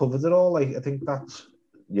Callum covered it all. Like I think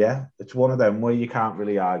it's one of them where you can't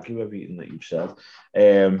really argue everything that you've said.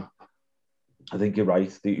 I think you're right.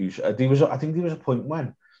 I think there was a point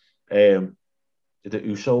when um, the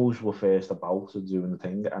Usos were first about to doing the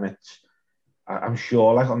thing, and I'm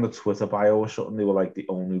sure like on the Twitter bio or something they were like they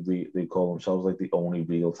call themselves like the only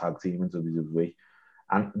real tag team in WWE,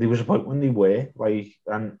 and there was a point when they were like,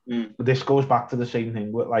 and this goes back to the same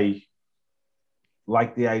thing with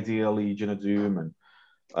like the Ideal Legion of Doom and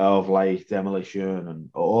of like Demolition and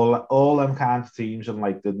all them kinds of teams and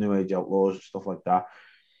like the New Age Outlaws and stuff like that.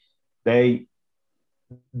 They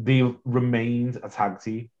remained a tag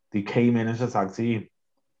team. They came in as a tag team,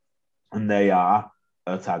 and they are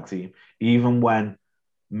a tag team. Even when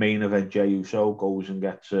main event Jey Uso goes and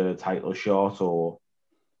gets a title shot, or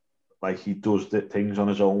like he does things on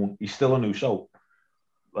his own, he's still an Uso.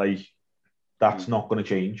 Like that's not going to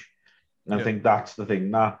change. And I think that's the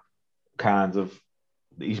thing that kind of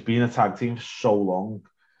he's been a tag team for so long,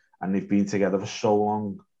 and they've been together for so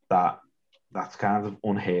long that that's kind of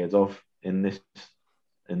unheard of in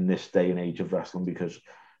this day and age of wrestling, because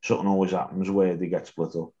something always happens where they get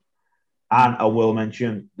split up. And I will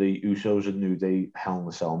mention the Usos and New Day Hell in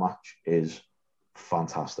a Cell match is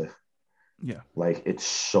fantastic. Yeah, like it's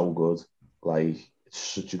so good. Like it's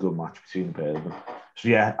such a good match between the pair of them. So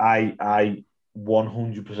yeah, I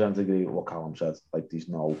 100% agree with what Callum said. Like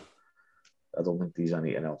I don't think there's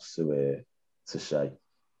anything else to say. Do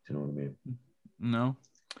you know what I mean? No.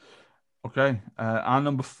 Okay. Our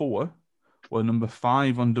number 4 were number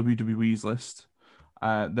 5 on WWE's list.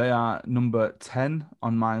 They are number 10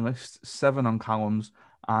 on my list, 7 on Callum's,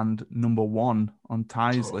 and number 1 on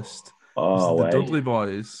Ty's list. Oh, the Dudley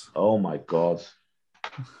Boys. Oh my God.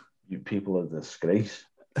 You people are a disgrace.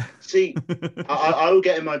 See, I will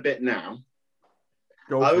get in my bit now.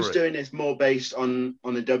 I was it. doing this more based on a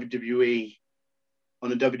WWE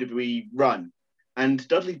run, and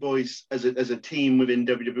Dudley Boys as a team within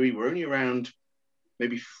WWE were only around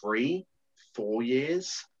maybe 3-4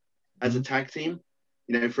 years as a tag team.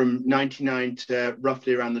 You know, from 99 to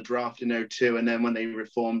roughly around the draft in 02, and then when they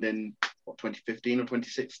reformed in 2015 or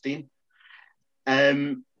 2016.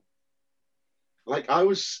 Like I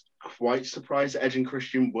was quite surprised that Edge and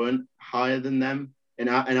Christian weren't higher than them in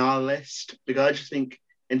our list, because I just think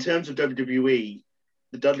in terms of WWE,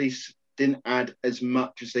 the Dudleys didn't add as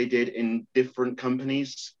much as they did in different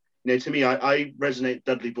companies. You know, to me, I resonate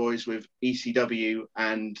Dudley Boys with ECW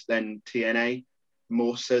and then TNA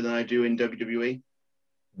more so than I do in WWE.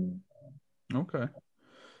 Okay.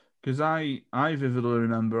 Because I vividly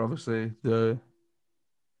remember, obviously,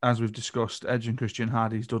 as we've discussed, Edge and Christian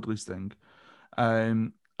Hardy's Dudley's thing.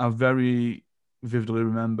 I very vividly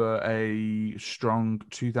remember a strong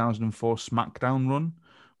 2004 SmackDown run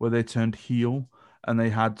where they turned heel and they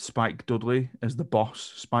had Spike Dudley as the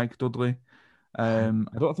boss, Spike Dudley. I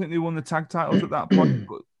don't think they won the tag titles at that point,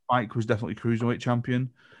 but Spike was definitely Cruiserweight champion.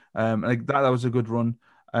 Like that was a good run.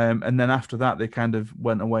 And then after that, they kind of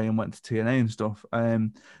went away and went to TNA and stuff.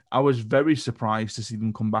 I was very surprised to see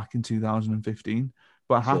them come back in 2015,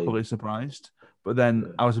 but happily surprised. But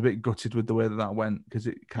then I was a bit gutted with the way that went, because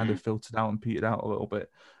it kind of filtered out and petered out a little bit.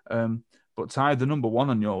 But Ty, the number 1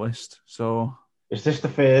 on your list. So is this the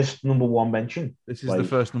first number 1 mention? This is the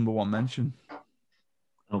first number 1 mention.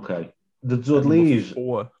 Okay. The Dudleys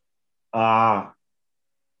are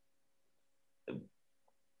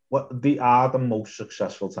they are the most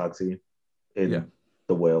successful tag team in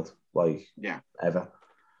the world, ever.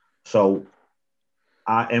 So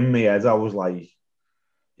in my head, I was like,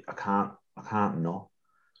 I can't not.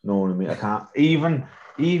 Know what I mean? I can't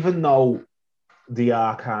even though they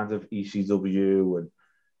are kind of ECW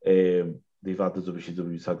and they've had the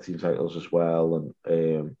WCW tag team titles as well,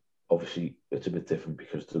 and obviously it's a bit different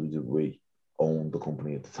because WWE owned the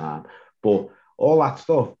company at the time. But all that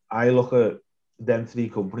stuff, I look at them 3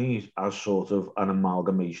 companies as sort of an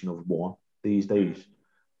amalgamation of one these days,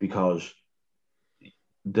 because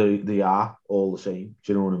they are all the same.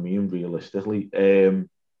 Do you know what I mean? Realistically. And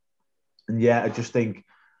yeah, I just think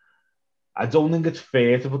I don't think it's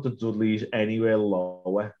fair to put the Dudleys anywhere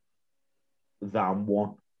lower than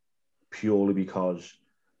 1, purely because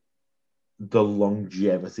the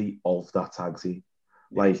longevity of that tag team.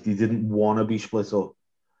 Like, they didn't want to be split up.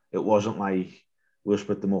 It wasn't like, we'll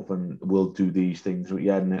split them up and we'll do these things,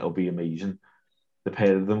 and it'll be amazing. The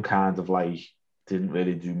pair of them kind of like didn't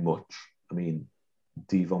really do much. I mean,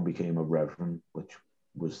 Devon became a reverend, which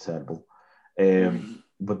was terrible.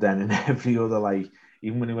 But then in every other, like,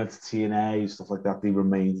 even when he went to TNA, stuff like that, they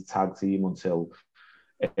remained a tag team until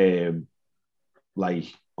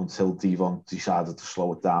Devon decided to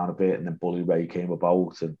slow it down a bit, and then Bully Ray came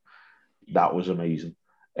about, and that was amazing.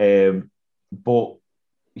 But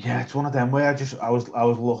yeah, it's one of them where I was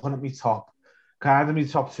looking at my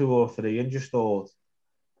top 2 or 3, and just thought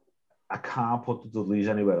I can't put the Dudleys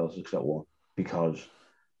anywhere else except one, because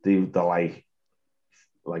they're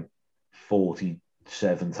like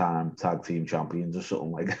 47-time tag team champions or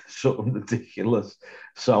something, like something ridiculous.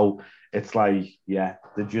 So it's like, yeah,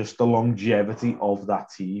 the longevity of that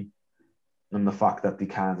team, and the fact that they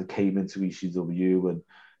kind of came into ECW and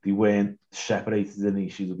they weren't separated in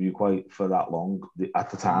ECW quite for that long. At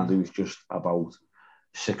the time, there was just about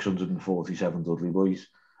 647 Dudley Boys,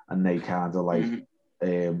 and they kind of like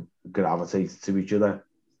gravitated to each other.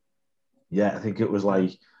 Yeah, I think it was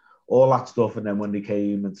like all that stuff, and then when they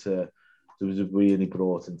came into, there was a really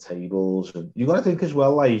brought in tables, and you got to think as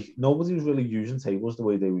well, like nobody was really using tables the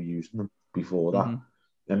way they were using them before that,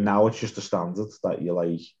 and now it's just a standard that you're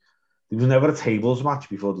like, there was never a tables match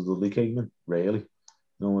before the Dudley came in, really.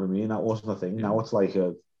 You know what I mean? That wasn't a thing. Now it's like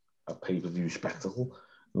a pay-per-view spectacle.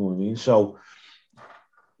 You know what I mean? So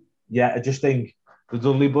yeah, I just think the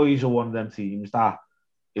Dudley Boys are one of them teams that,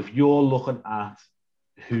 if you're looking at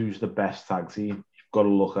who's the best tag team, you've got to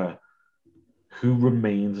look at who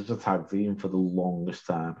remains as a tag team for the longest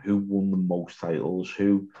time, who won the most titles,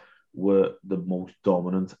 who were the most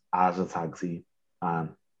dominant as a tag team, and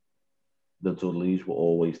the Dudleys were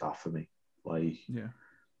always that for me. Like,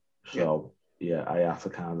 yeah, I have to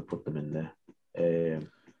kind of put them in there.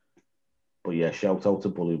 But yeah, shout out to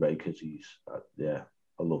Bully Ray, because he's I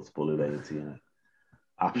loved Bully Ray and TNA.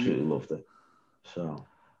 Absolutely loved it. So,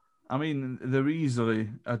 I mean, they're easily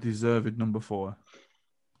a deserved number 4.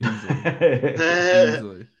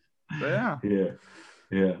 Easily. They are. Yeah.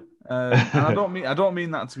 And I don't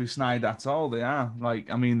mean that to be snide at all. They are. Like,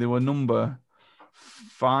 I mean, they were number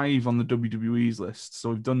 5 on the WWE's list, so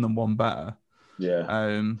we've done them one better. Yeah.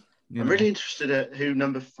 I'm really interested at who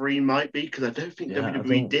number 3 might be, because I don't think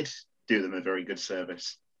WWE did do them a very good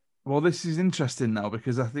service. Well, this is interesting now,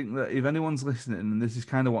 because I think that if anyone's listening, and this is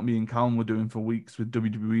kind of what me and Callum were doing for weeks with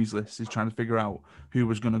WWE's lists, is trying to figure out who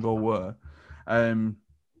was going to go where.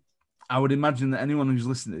 I would imagine that anyone who's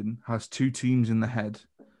listening has 2 teams in the head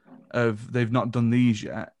of they've not done these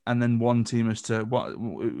yet, and then one team as to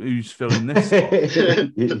who's filling this.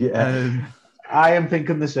 I am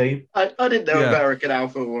thinking the same. I didn't know American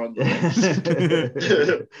Alpha were on the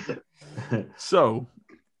list. So,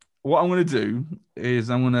 what I'm going to do is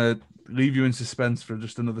I'm going to leave you in suspense for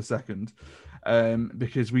just another second,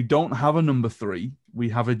 because we don't have a number 3. We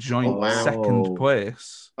have a joint second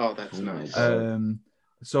place. Oh, that's nice.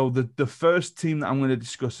 So the first team that I'm going to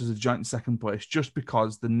discuss is a joint second place, just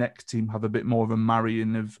because the next team have a bit more of a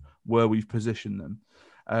marrying of where we've positioned them.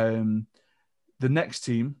 The next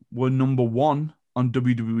team were number 1 on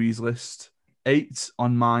WWE's list, 8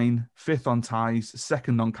 on mine, 5th on Ty's,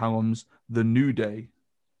 2nd on Callum's, The New Day.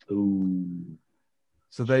 Ooh.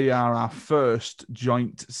 So they are our first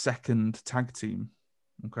joint second tag team.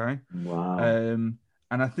 Okay. Wow. And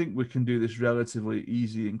I think we can do this relatively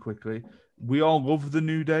easy and quickly. We all love the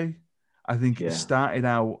New Day. I think it started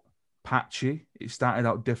out patchy. It started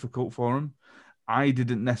out difficult for them. I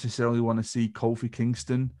didn't necessarily want to see Kofi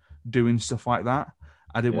Kingston doing stuff like that.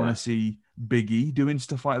 I didn't want to see Big E doing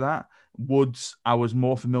stuff like that. Woods, I was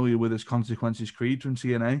more familiar with as Consequences Creed from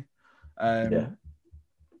TNA.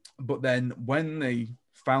 But then when they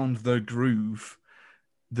found the groove,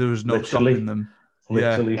 there was no stopping them.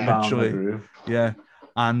 Literally found the groove. Yeah.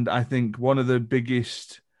 And I think one of the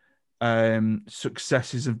biggest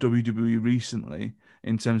successes of WWE recently,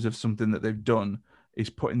 in terms of something that they've done, is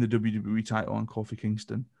putting the WWE title on Kofi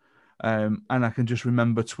Kingston. And I can just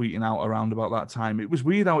remember tweeting out around about that time. It was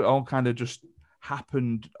weird how it all kind of just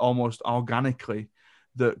happened almost organically,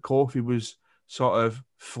 that Kofi was sort of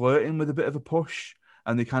flirting with a bit of a push,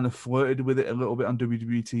 and they kind of flirted with it a little bit on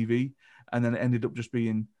WWE TV. And then it ended up just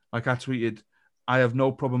being, like I tweeted, I have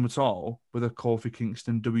no problem at all with a Kofi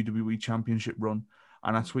Kingston WWE Championship run.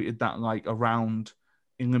 And I tweeted that like around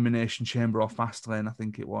Elimination Chamber or Fastlane, I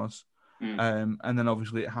think it was. And then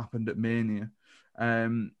obviously it happened at Mania.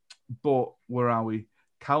 But where are we?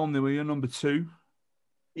 Callum, they were your number 2.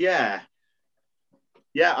 Yeah,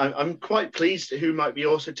 I'm quite pleased who might be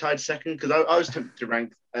also tied second, because I was tempted to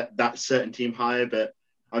rank that certain team higher, but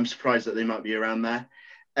I'm surprised that they might be around there.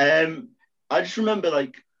 I just remember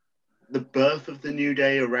like the birth of the New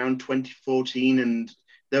Day around 2014, and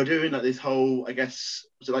they were doing like this whole, I guess,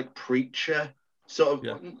 was it like preacher sort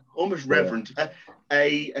of almost reverend,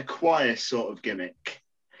 a choir sort of gimmick.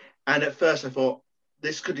 And at first I thought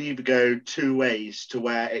this could either go 2 ways, to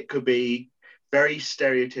where it could be very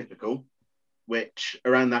stereotypical, which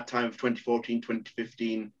around that time of 2014,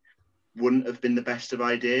 2015 wouldn't have been the best of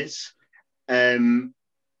ideas. And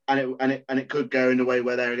it could go in a way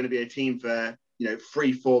where they're going to be a team for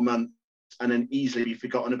 3-4 months and then easily be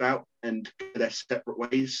forgotten about and go their separate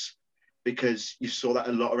ways, because you saw that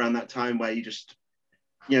a lot around that time where you just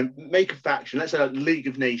make a faction. Let's say like League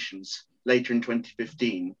of Nations later in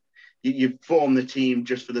 2015. You form the team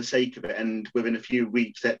just for the sake of it, and within a few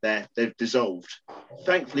weeks that they've dissolved.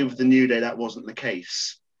 Thankfully, with the New Day, that wasn't the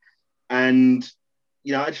case. And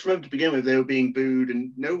I just remember to begin with, they were being booed,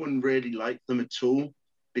 and no one really liked them at all.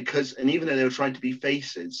 And even though they were trying to be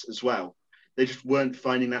faces as well, they just weren't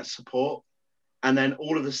finding that support. And then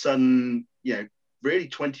all of a sudden, really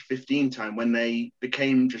 2015 time, when they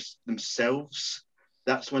became just themselves,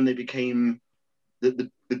 that's when they became the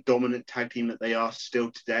dominant tag team that they are still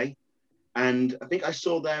today. And I think I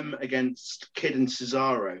saw them against Kid and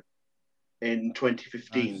Cesaro in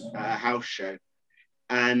 2015 at a house show.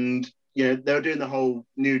 And, they were doing the whole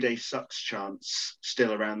New Day sucks chants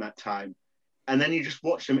still around that time. And then you just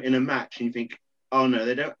watch them in a match and you think, oh no,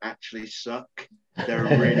 they don't actually suck. They're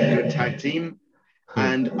a really good tag team.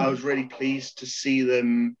 And I was really pleased to see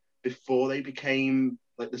them before they became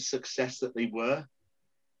like the success that they were.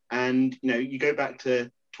 And, you go back to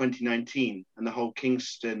 2019 and the whole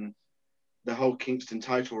Kingston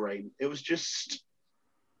title reign, it was just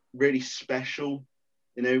really special.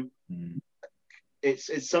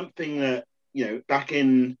 It's something that, back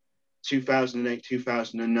in 2008,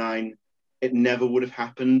 2009, it never would have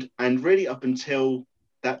happened. And really up until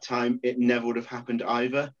that time, it never would have happened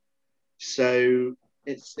either. So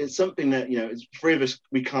it's something that, it's three of us,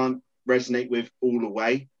 we can't resonate with all the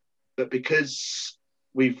way. But because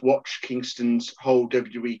we've watched Kingston's whole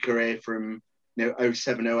WWE career from,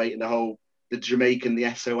 07, 08 and the Jamaican,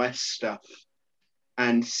 the SOS stuff,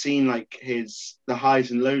 and seen like the highs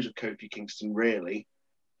and lows of Kofi Kingston, really.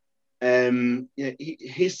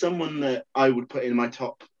 He's someone that I would put in my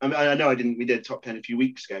top. I mean, I know we did top 10 a few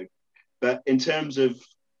weeks ago, but in terms of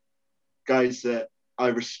guys that I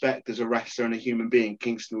respect as a wrestler and a human being,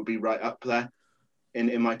 Kingston will be right up there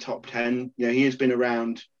in my top 10. He has been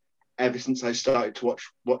around ever since I started to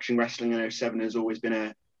watching wrestling in 07, has always been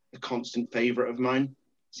a constant favorite of mine.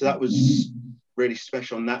 So that was really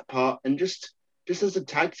special on that part. And just as a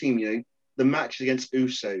tag team, the match against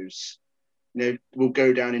Usos, will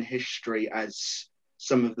go down in history as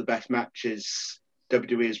some of the best matches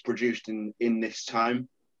WWE has produced in this time.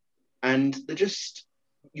 And they're just,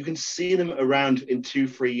 you can see them around in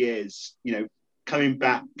 2-3 years, coming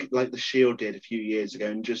back like the Shield did a few years ago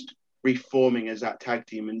and just reforming as that tag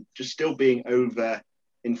team and just still being over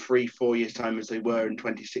in 3-4 years' time as they were in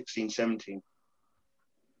 2016-17.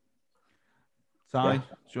 Ty, do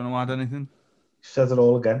you want to add anything? Says it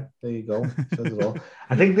all again. There you go. Says it all.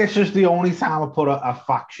 I think this is the only time I put a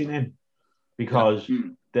faction in, because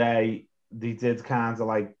they did kind of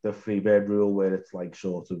like the Freebird rule where it's like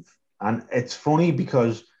sort of, and it's funny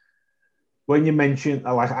because when you mention,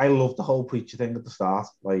 like, I loved the whole preacher thing at the start.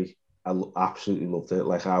 Like, I absolutely loved it.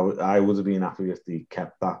 Like, I would have been happy if they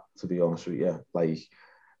kept that, to be honest with you. Like,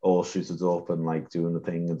 all suited up and like doing the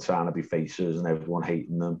thing and trying to be faces and everyone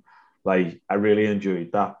hating them. Like, I really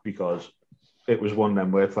enjoyed that, because it was one of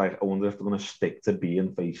them where it's like, I wonder if they're going to stick to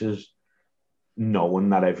being faces, knowing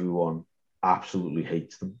that everyone absolutely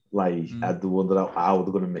hates them. Like, I wonder how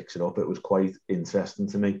they're going to mix it up. It was quite interesting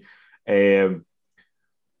to me.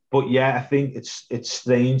 But yeah, I think it's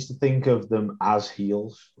strange to think of them as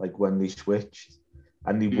heels, like when they switched,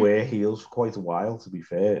 and they were heels for quite a while, to be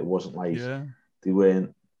fair. It wasn't like they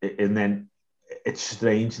weren't. And then it's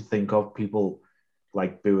strange to think of people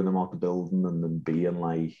like booing them out the building and them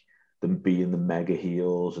being the mega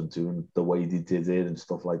heels and doing the way they did it and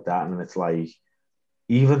stuff like that. And it's like,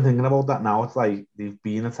 even thinking about that now, it's like they've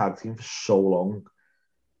been a tag team for so long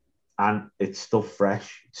and it's still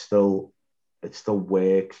fresh. It still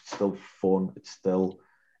works. It's still fun. It's still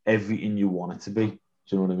everything you want it to be. Do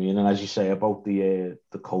you know what I mean? And as you say about the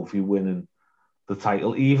Kofi winning the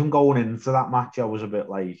title, even going into that match, I was a bit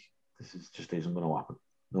like, just isn't going to happen.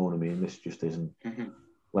 You know what I mean? This just isn't.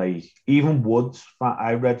 Like, even Woods,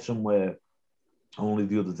 I read somewhere only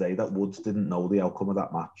the other day that Woods didn't know the outcome of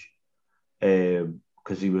that match,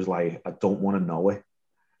 because he was like, I don't want to know it,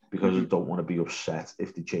 because I don't want to be upset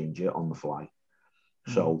if they change it on the fly.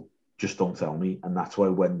 So just don't tell me. And that's why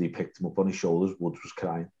when they picked him up on his shoulders, Woods was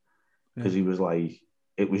crying, because he was like,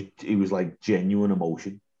 it was like genuine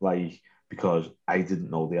emotion, like, because I didn't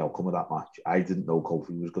know the outcome of that match. I didn't know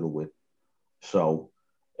Kofi was going to win. So,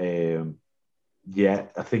 yeah,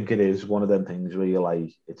 I think it is one of them things where you're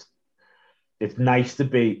like, it's nice to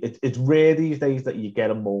be. It's rare these days that you get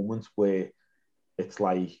a moment where it's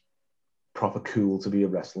like proper cool to be a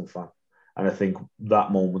wrestling fan. And I think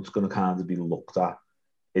that moment's going to kind of be looked at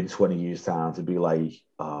in 20 years' time to be like,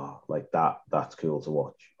 like that's cool to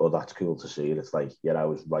watch, or that's cool to see. And it's like, yeah, I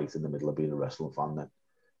was right in the middle of being a wrestling fan then.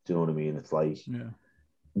 Do you know what I mean? It's like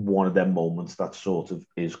one of them moments that sort of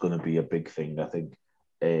is going to be a big thing, I think.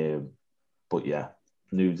 But yeah,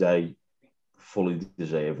 New Day fully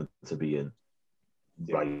deserve to be in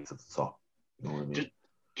right at the top. You know what I mean?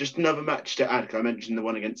 Just another match to add, because I mentioned the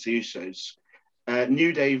one against the Usos.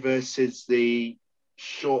 New Day versus the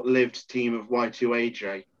short-lived team of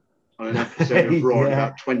Y2AJ on an episode of Raw in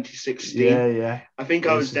about 2016. Yeah. I think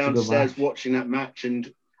I was downstairs watching that match,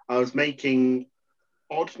 and I was making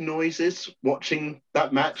odd noises watching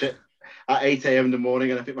that match at 8 a.m. in the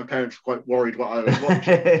morning, and I think my parents were quite worried what I was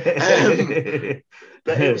watching.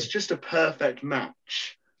 But it was just a perfect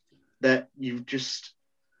match that you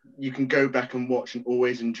can go back and watch and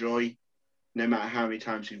always enjoy, no matter how many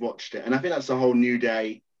times you've watched it. And I think that's the whole New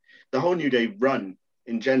Day run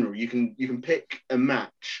in general. You can pick a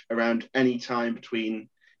match around any time between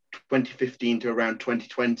 2015 to around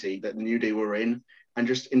 2020 that the New Day were in, and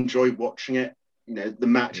just enjoy watching it. You know, the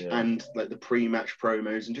match and like the pre-match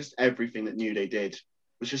promos and just everything that New Day did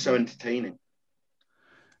was just so entertaining.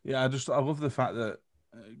 Yeah, I love the fact that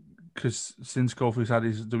because since Kofi's had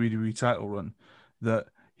his WWE title run, that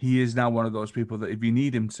he is now one of those people that if you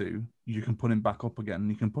need him to, you can put him back up again.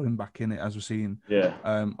 You can put him back in it, as we're seeing. Yeah.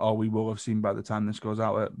 Or we will have seen by the time this goes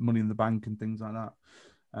out at Money in the Bank and things like that.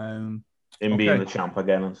 Him being the champ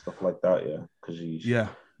again and stuff like that, because he's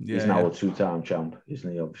now a two-time champ,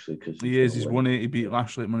 isn't he? Obviously, because he is. He's won it. He beat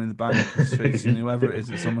Lashley at Money in the Bank. He's facing whoever it is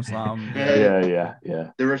at SummerSlam.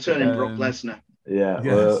 Yeah. The returning Brock Lesnar. Yeah,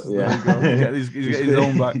 yes, he's getting his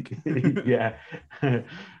own back. Yeah,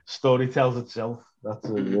 story tells itself. That's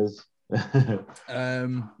what it is.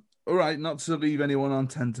 All right, not to leave anyone on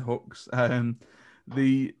tenterhooks.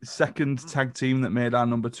 The second tag team that made our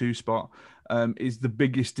number 2 spot is the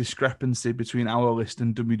biggest discrepancy between our list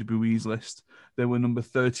and WWE's list. They were number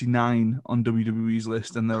 39 on WWE's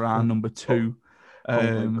list, and they're our number 2.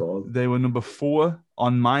 My God. They were number 4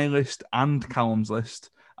 on my list and Callum's list,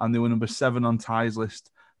 and they were number 7 on Ty's list.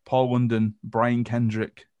 Paul London, Brian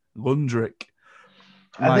Kendrick, Lundrick.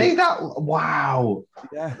 Are they that? Wow.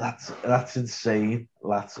 Yeah. That's insane.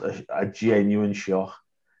 That's a genuine shock.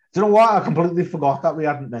 Do you know what? I completely forgot that we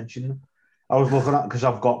hadn't mentioned them. I was looking at, because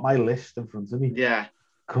I've got my list in front of me. Yeah.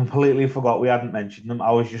 Completely forgot we hadn't mentioned them.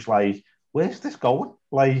 I was just like, where's this going?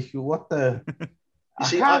 Like, what the... I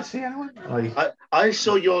can't see anyone. Like, I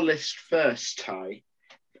saw your list first, Ty,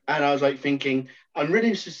 and I was like thinking, I'm really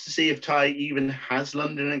interested to see if Ty even has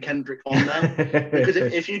London and Kendrick on there. Because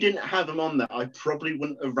if you didn't have them on there, I probably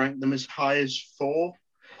wouldn't have ranked them as high as 4.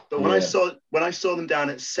 But when I saw them down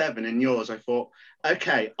at 7 in yours, I thought,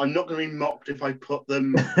 okay, I'm not going to be mocked if I put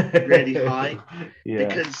them really high.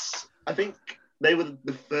 Because I think they were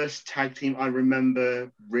the first tag team I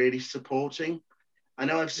remember really supporting. I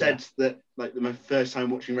know I've said that like my first time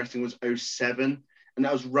watching wrestling was 2007, and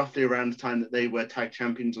that was roughly around the time that they were tag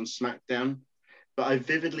champions on SmackDown. But I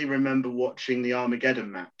vividly remember watching the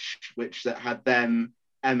Armageddon match, which that had them,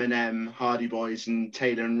 Eminem, Hardy Boys, and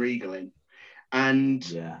Taylor and Regal in. And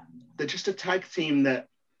they're just a tag team that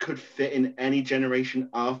could fit in any generation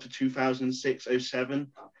after 2006-07. And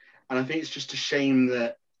I think it's just a shame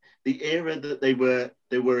that the era that they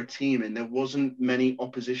were a team in, there wasn't many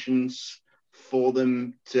oppositions for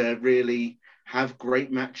them to really have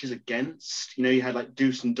great matches against. You know, you had like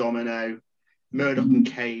Deuce and Domino, Murdoch and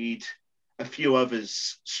Cade, a few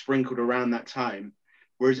others sprinkled around that time.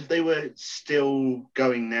 Whereas if they were still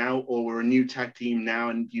going now, or were a new tag team now,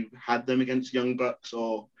 and you had them against Young Bucks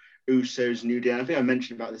or Usos, New Day, I think I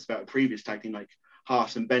mentioned about a previous tag team like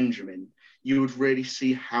Hart and Benjamin, you would really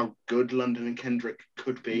see how good London and Kendrick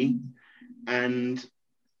could be. And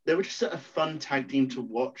they were just a fun tag team to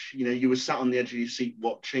watch. You know, you were sat on the edge of your seat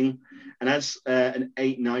watching. And as an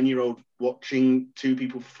 8-9-year-old watching two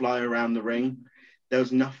people fly around the ring, there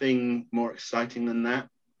was nothing more exciting than that.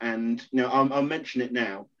 And, you know, I'll mention it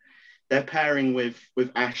now. Their pairing with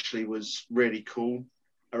Ashley was really cool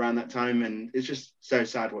around that time. And it's just so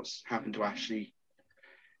sad what's happened to Ashley.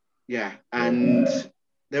 Yeah. And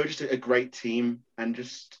they were just a great team and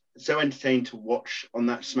just so entertaining to watch on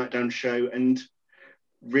that SmackDown show. And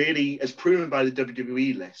really, as proven by the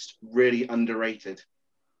WWE list, really underrated.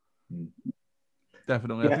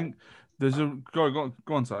 Definitely. Yeah. I think there's a... Go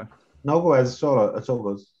on, Si. No, go ahead. It's all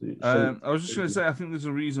good. I was just going to say, I think there's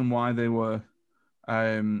a reason why they were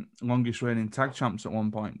longest reigning tag champs at one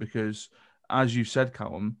point, because, as you said,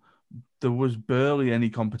 Callum, there was barely any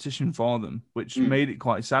competition for them, which made it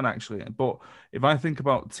quite sad, actually. But if I think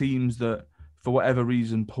about teams that for whatever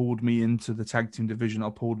reason, pulled me into the tag team division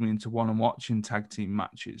or pulled me into one and watching tag team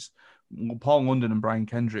matches. Paul London and Brian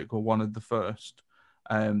Kendrick were one of the first.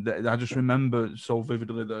 I just remember so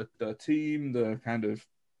vividly the team, the kind of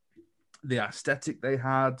the aesthetic they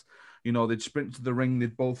had. You know, they'd sprint to the ring,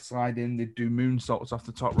 they'd both slide in, they'd do moonsaults off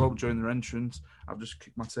the top rope during their entrance. I've just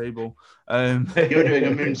kicked my table. You're doing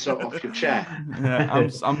a moonsault off your chair. Yeah,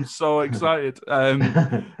 I'm so excited.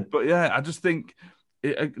 But yeah, I just think,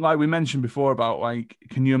 like we mentioned before about, like,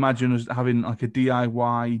 can you imagine us having like a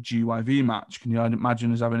DIY GYV match? Can you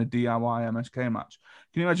imagine us having a DIY MSK match?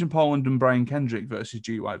 Can you imagine Paul and Brian Kendrick versus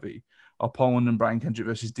GYV? Or Paul and Brian Kendrick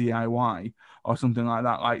versus DIY? Or something like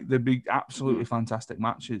that? Like, they'd be absolutely fantastic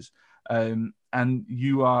matches. And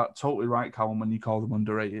you are totally right, Callum, when you call them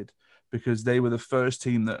underrated, because they were the first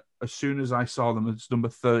team that, as soon as I saw them as number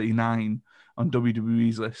 39 on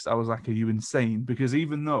WWE's list, I was like, are you insane? Because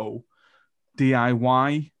even though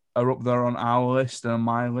DIY are up there on our list and on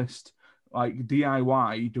my list, like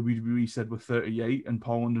DIY, WWE said were 38 and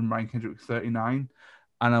Poland and Brian Kendrick were 39.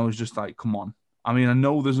 And I was just like, come on. I mean, I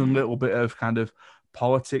know there's a little bit of kind of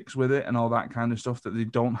politics with it and all that kind of stuff, that they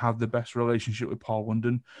don't have the best relationship with Paul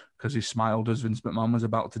London because he smiled as Vince McMahon was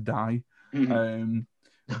about to die.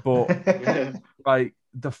 But like,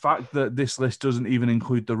 the fact that this list doesn't even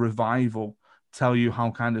include the Revival tell you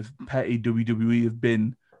how kind of petty WWE have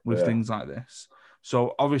been with things like this.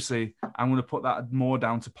 So obviously I'm going to put that more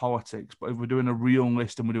down to politics, but if we're doing a real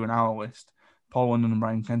list and we're doing our list, Paul London and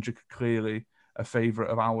Brian Kendrick are clearly a favourite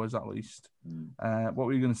of ours, at least. What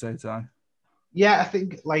were you going to say, Ty? Yeah, I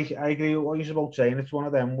think, like, I agree with what you're about saying. It's one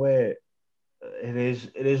of them where it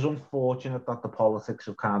is unfortunate that the politics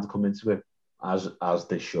have kind of come into it, as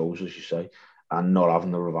this shows, as you say, and not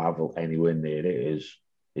having the Revival anywhere near it is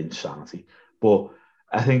insanity. But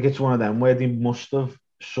I think it's one of them where they must have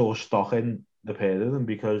saw stock in the pair of them,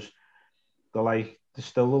 because they're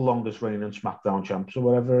still the longest reigning SmackDown champs or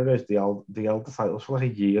whatever it is. They held the titles for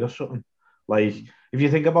like a year or something. Like, if you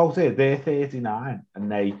think about it, they're 39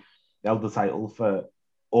 and they held the title for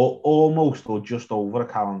almost or just over a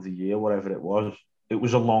calendar year, whatever it was. It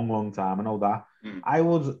was a long, long time. I know that. I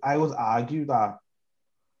would argue that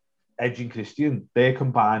Edge and Christian, their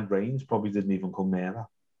combined reigns probably didn't even come near that.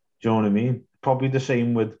 Do you know what I mean? Probably the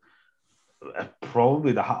same with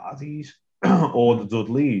probably the Hardys or the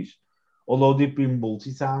Dudleys. Although they've been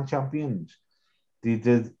multi-time champions, they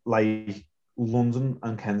did, like, London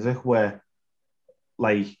and Kendrick were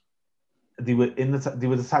like, they were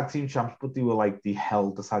the tag team champs, but they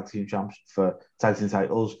held the tag team champs for tag team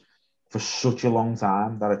titles for such a long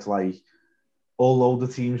time that it's like, although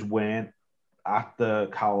the teams weren't at the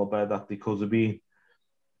caliber that they could have been,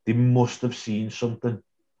 they must have seen something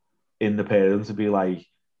in the pair of them to be like,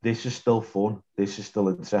 this is still fun, this is still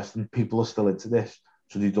interesting, people are still into this,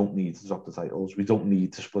 so they don't need to drop the titles, we don't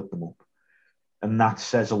need to split them up. And that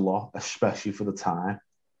says a lot, especially for the time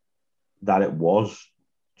that it was.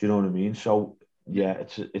 Do you know what I mean? So yeah,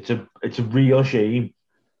 it's a real shame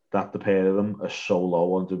that the pair of them are so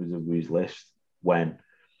low on WWE's list when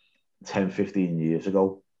 10, 15 years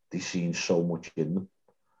ago they seen so much in them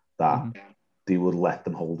that they would let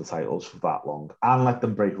them hold the titles for that long and let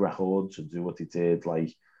them break records and do what they did.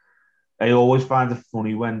 Like, I always find it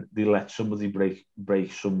funny when they let somebody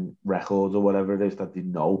break some records or whatever it is that they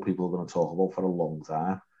know people are going to talk about for a long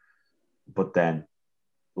time, but then,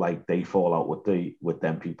 like, they fall out with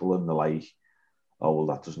them people and they're like, oh,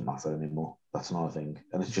 well, that doesn't matter anymore. That's not a thing.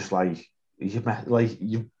 And it's just like,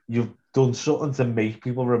 you've done something to make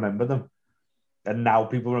people remember them, and now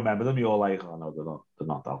people remember them. You're like, oh no, they're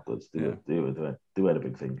not that good. They were a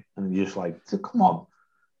big thing, and you're just like, come on,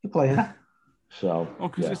 you're playing it. So,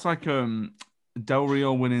 because it's like Del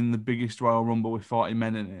Rio winning the biggest Royal Rumble with 40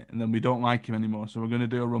 men in it, and then we don't like him anymore, so we're going to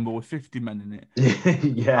do a Rumble with 50 men in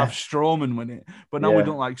it. Have Strowman win it, but now we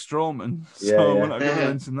don't like Strowman, so we're not going to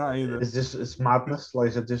mention that either. It's madness.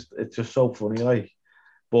 Like, it's just so funny. Like,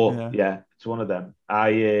 but it's one of them.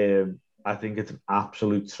 I think it's an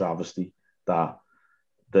absolute travesty that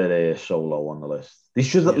they're so low on the list. They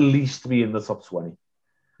should at least be in the top 20.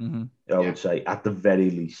 I would say, at the very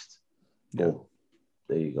least. But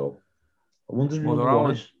there you go. I wonder who number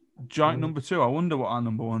one is. Joint number 2. I wonder what our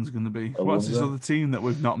number one's going to be. What's this other team that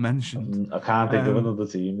we've not mentioned? I can't think of another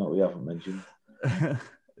team that we haven't mentioned.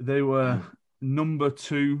 They were number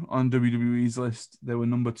 2 on WWE's list. They were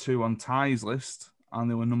number 2 on Ty's list. And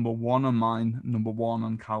they were number 1 on mine, number 1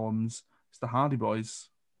 on Callum's. It's the Hardy Boys.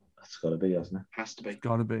 That's got to be, hasn't it? Has to be. It's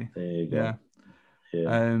got to be. There you go.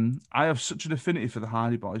 Yeah. I have such an affinity for the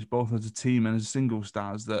Hardy Boys, both as a team and as single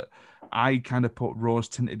stars, that I kind of put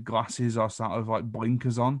rose-tinted glasses or sort of like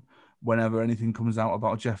blinkers on whenever anything comes out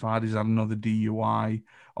about Jeff Hardy's had another DUI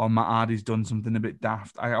or Matt Hardy's done something a bit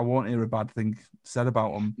daft, I won't hear a bad thing said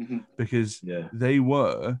about them because they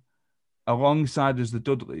were alongside as the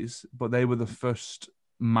Dudleys, but they were the first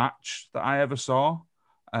match that I ever saw.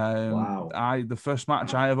 The first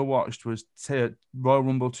match I ever watched was Royal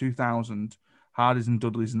Rumble 2000, Hardys and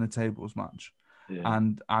Dudleys in the tables match.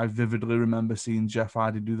 And I vividly remember seeing Jeff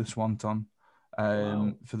Hardy do the Swanton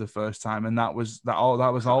for the first time, and that was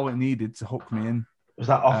all it needed to hook me in. Was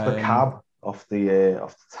that off the cab, off the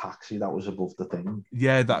taxi that was above the thing?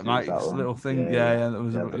 Yeah, that little thing. Yeah, that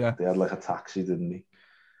was. They had like a taxi, didn't they?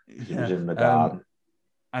 It was in the garden.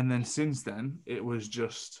 And then since then, it was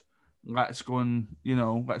just let's go and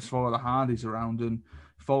let's follow the Hardys around, and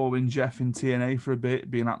following Jeff in TNA for a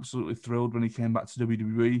bit, being absolutely thrilled when he came back to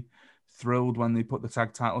WWE, thrilled when they put the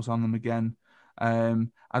tag titles on them again.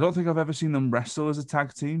 I don't think I've ever seen them wrestle as a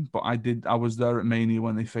tag team, but I was there at Mania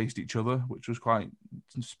when they faced each other, which was quite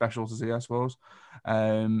special to see, I suppose.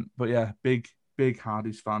 But yeah, big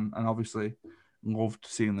Hardys fan, and obviously loved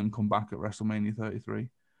seeing them come back at WrestleMania 33.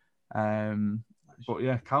 But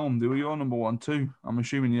yeah, Callum, they were your number one too. I'm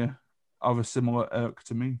assuming you have a similar irk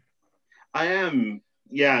to me. I am.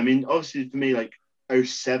 Yeah, I mean, obviously for me, like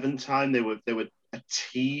 07 time, they were a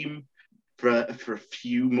team for a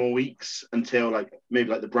few more weeks until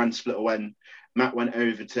maybe the brand split when Matt went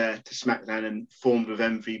over to SmackDown and formed with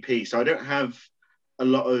MVP. So I don't have a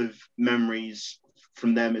lot of memories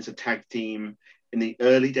from them as a tag team in the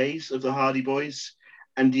early days of the Hardy Boys.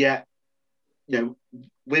 And yet,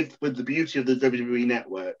 with the beauty of the WWE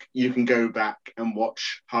Network, you can go back and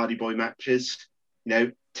watch Hardy Boy matches,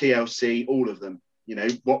 TLC, all of them,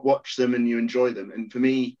 watch them and you enjoy them. And for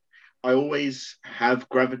me, I always have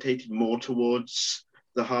gravitated more towards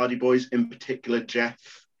the Hardy Boys, in particular Jeff,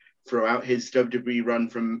 throughout his WWE run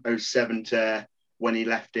from 07 to when he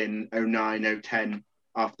left in 09, 010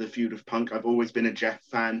 after the feud with Punk. I've always been a Jeff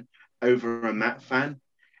fan over a Matt fan.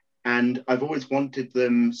 And I've always wanted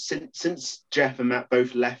them, since Jeff and Matt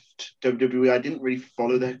both left WWE, I didn't really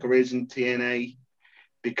follow their careers in TNA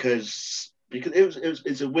because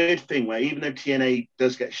it's a weird thing where even though TNA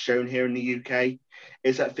does get shown here in the UK,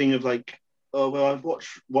 it's that thing of I've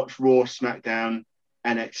watched Raw, SmackDown,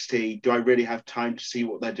 NXT. Do I really have time to see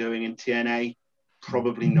what they're doing in TNA?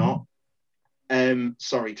 Probably not.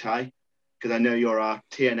 Sorry, Ty, because I know you're our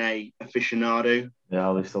TNA aficionado.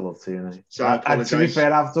 Yeah, I still love TNA. So I to be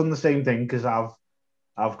fair, I've done the same thing because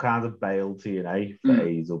I've kind of bailed TNA for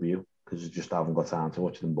AEW because I just haven't got time to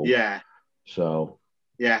watch them both. Yeah. So.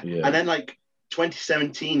 Yeah. And then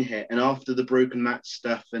 2017 hit, and after the Broken Matt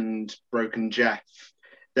stuff and Broken Jeff,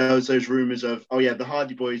 there was those rumors of, the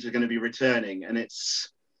Hardy Boys are going to be returning, and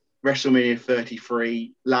it's WrestleMania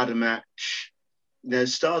 33 ladder match.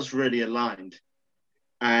 Stars really aligned,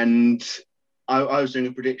 and I was doing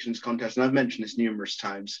a predictions contest, and I've mentioned this numerous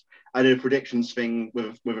times. I did a predictions thing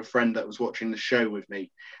with a friend that was watching the show with me,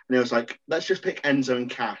 and it was like, let's just pick Enzo and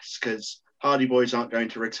Cass because Hardy Boys aren't going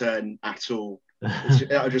to return at all.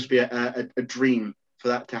 That would just be a dream for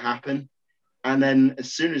that to happen. And then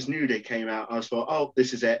as soon as New Day came out, I was thought,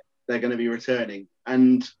 this is it. They're going to be returning.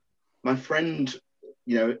 And my friend,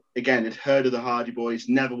 again, had heard of the Hardy Boys,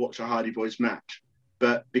 never watched a Hardy Boys match.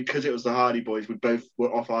 But because it was the Hardy Boys, we both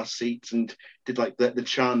were off our seats and did the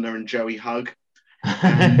Chandler and Joey hug.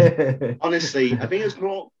 And honestly, I think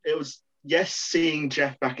yes, seeing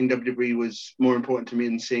Jeff back in WWE was more important to me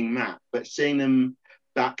than seeing Matt. But seeing them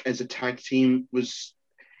back as a tag team is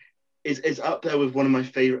up there with one of my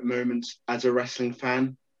favorite moments as a wrestling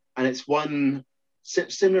fan. And it's one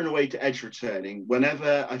similar in a way to Edge returning.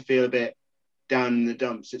 Whenever I feel a bit down in the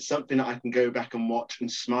dumps, it's something that I can go back and watch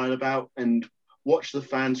and smile about and watch the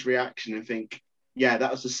fans' reaction and think, yeah,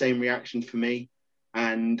 that was the same reaction for me.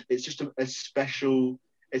 And it's just a special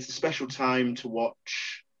time to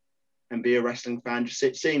watch and be a wrestling fan,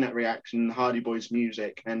 just seeing that reaction, the Hardy Boys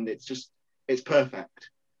music, and it's perfect,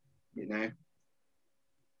 Yeah,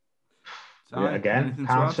 again,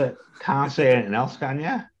 can't say anything else, can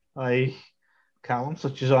you? Callum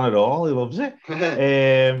touches on it all. He loves it.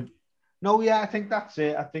 I think that's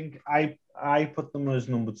it. I think I put them as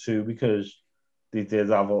number 2 because they did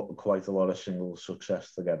have quite a lot of single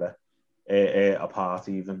success together, apart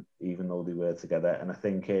even though they were together. And I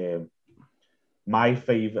think my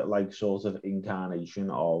favourite sort of incarnation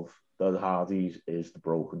of the Hardys is the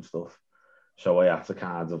Broken stuff. So I had to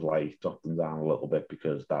kind of drop them down a little bit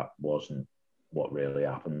because that wasn't what really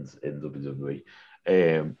happened in WWE.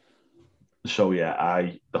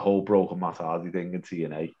 The whole Broken Matt Hardy thing in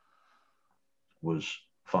TNA was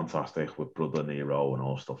fantastic with Brother Nero and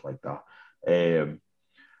all stuff like that.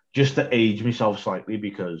 just to age myself slightly,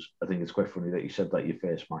 because I think it's quite funny that you said that your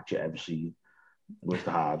first match you ever seen was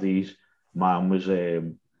the Hardys. Mine was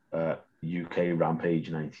UK Rampage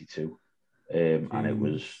 '92, and it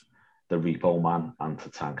was the Repo Man and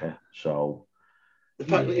Tatanka. So the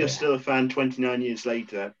fact that you're still a fan 29 years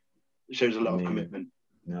later shows a lot of commitment.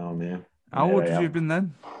 No, man. How old have you been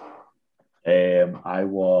then? I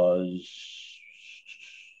was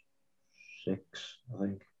 6, I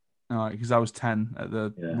think. All right, because I was 10 at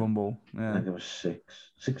the Rumble. Yeah. I think it was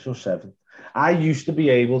 6 or 7. I used to be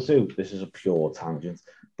able to, this is a pure tangent,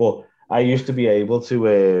 but I used to be able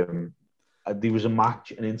to, there was a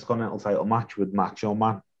match, an Intercontinental title match with Macho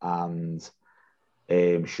Man and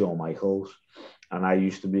Shawn Michaels. And I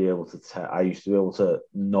used to be able to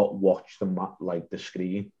not watch the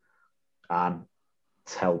screen and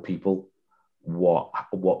tell people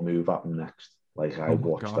what move happened next. Like I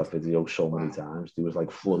watched that video so many times. There was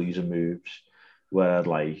like flurries of moves where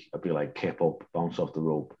I'd be like kip up, bounce off the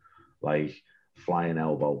rope, like flying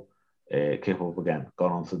elbow, kip up again,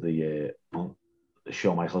 gone onto the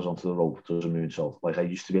Shawn Michaels onto the rope, does a moonsault. Like I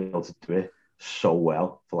used to be able to do it so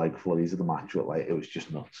well for like flurries of the match, but like it was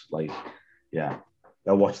just nuts. Like, yeah,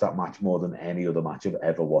 I watched that match more than any other match I've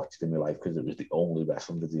ever watched in my life because it was the only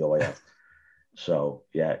wrestling video I had. So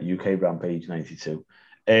yeah, UK Rampage '92.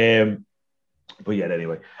 But yeah,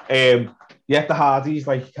 anyway, the Hardys,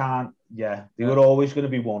 like you can't, they were always going to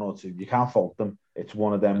be one or two. You can't fault them. It's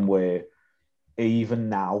one of them where even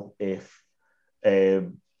now, if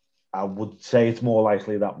I would say it's more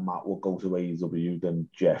likely that Matt will go to AEW than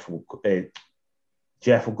Jeff will.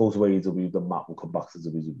 Jeff will go to AEW than Matt will come back to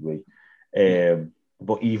WWE.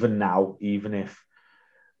 But even now, even if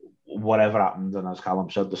whatever happened, and as Callum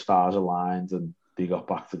said, the stars aligned and they got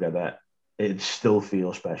back together, it still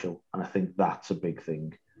feels special, and I think that's a big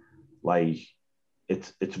thing. Like,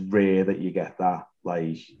 it's rare that you get that.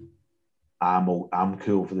 Like, I'm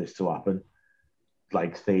cool for this to happen.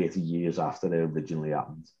 Like 30 years after it originally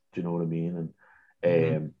happened. Do you know what I mean?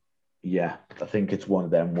 And I think it's one of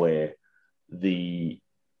them where maybe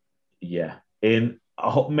in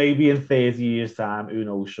 30 years' time, who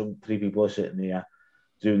knows? Some 3 people are sitting here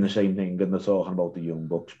doing the same thing, and they're talking about the Young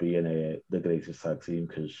Bucks being the greatest tag team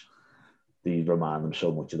because they remind them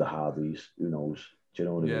so much of the Hardys. Who knows? Do you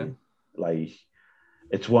know what I mean? Like,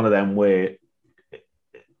 it's one of them where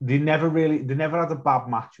they never had a bad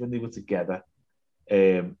match when they were together.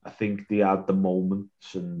 I think they had the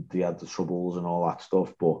moments and they had the troubles and all that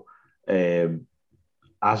stuff, but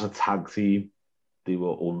as a tag team, they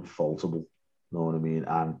were unfaultable. You know what I mean?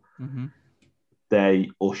 And they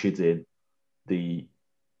ushered in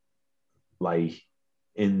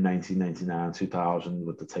in 1999, 2000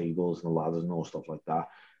 with the tables and the ladders and all stuff like that,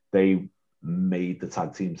 they made the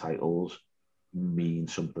tag team titles mean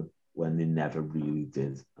something when they never really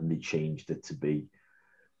did. And they changed it to be,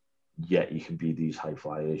 you can be these high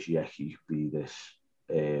flyers. You can be this,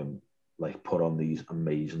 put on these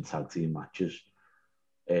amazing tag team matches,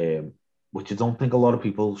 which I don't think a lot of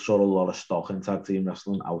people saw a lot of stock in tag team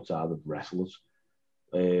wrestling outside of wrestlers.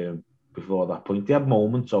 Before that point, they had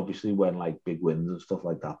moments, obviously, when like big wins and stuff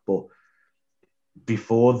like that. But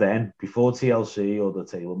before then, before TLC or the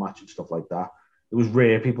table match and stuff like that, it was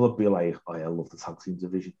rare people would be like, "Oh, I love the tag team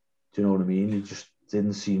division." Do you know what I mean? You just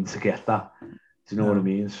didn't seem to get that. Do you know what I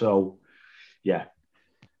mean? So,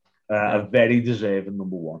 a very deserving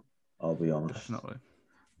number 1. I'll be honest. Definitely.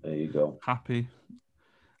 There you go. Happy.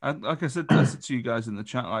 And like I said to you guys in the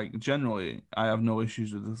chat, like generally, I have no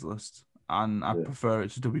issues with this list. And I prefer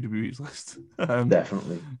it to WWE's list.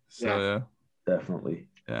 Definitely. So, definitely.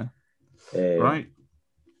 Yeah. Right.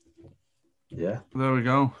 Yeah. There we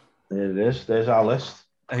go. There it is. There's our list.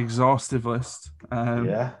 Exhaustive list. We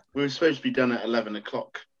were supposed to be done at 11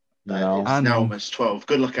 o'clock. No. It's now almost 12.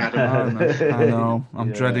 Good luck, Adam. I know.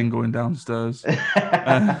 I'm dreading going downstairs.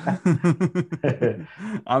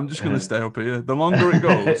 I'm just going to stay up here. The longer it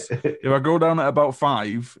goes, if I go down at about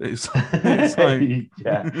 5, it's like...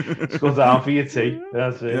 Just go down for your tea.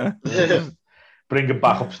 That's it. Yeah. Bring it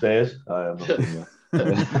back upstairs. I'm not doing that.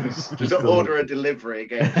 Just order a delivery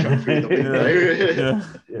again. Shot through the window.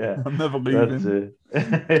 Yeah. I'm never leaving.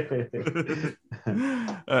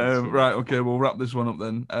 Right, okay, we'll wrap this one up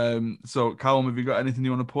then. So, Callum, have you got anything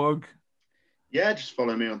you want to plug? Yeah, just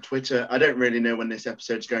follow me on Twitter. I don't really know when this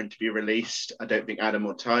episode's going to be released. I don't think Adam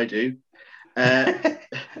or Ty do.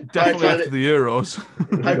 Definitely after the Euros.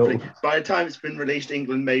 Hopefully, by the time it's been released,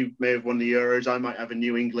 England may have won the Euros. I might have a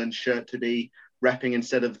New England shirt to be repping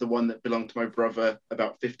instead of the one that belonged to my brother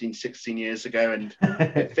about 15, 16 years ago, and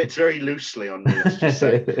it fits very loosely on me, let's just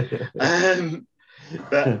say.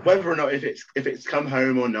 But whether or not if it's come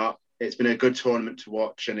home or not, it's been a good tournament to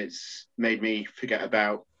watch, and it's made me forget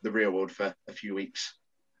about the real world for a few weeks.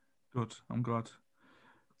 Good. I'm glad.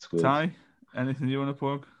 It's good. Ty, anything you want to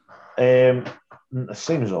plug?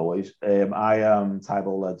 Same as always. I am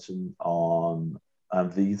Tybo Ledson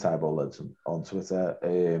the Tybo Ledson on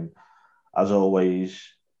Twitter. As always,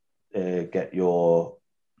 get your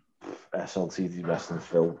SLTD wrestling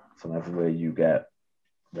fill from everywhere you get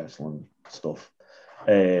wrestling stuff.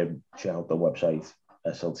 Check out the website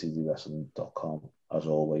sltdwrestling.com as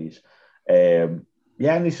always. And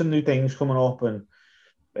there's some new things coming up, and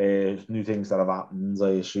new things that have happened,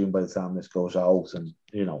 I assume, by the time this goes out, and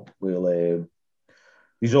we'll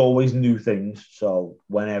there's always new things, so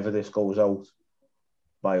whenever this goes out,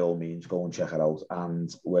 by all means go and check it out,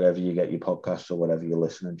 and wherever you get your podcasts or wherever you're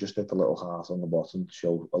listening, just hit the little heart on the bottom to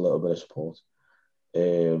show a little bit of support,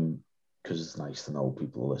 because it's nice to know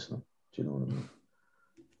people are listening. Do you know what I mean?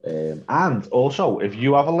 And also, if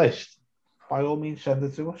you have a list, by all means send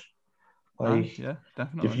it to us. Yeah,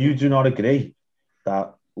 definitely. If you do not agree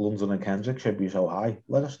that London and Kendrick should be so high,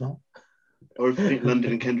 let us know. Or if you think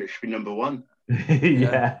London and Kendrick should be number one.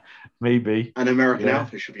 Yeah, maybe. And American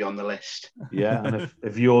Alpha should be on the list. Yeah, and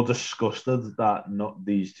if you're disgusted that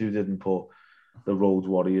these two didn't put the Road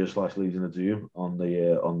Warriors / Legion of Doom on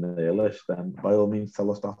their list, then by all means tell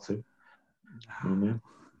us that too. You know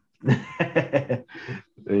what I mean?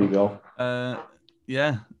 There you go.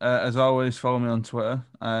 As always, follow me on Twitter,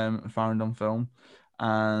 Found on Film.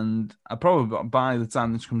 And I probably, by the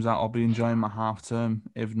time this comes out, I'll be enjoying my half term,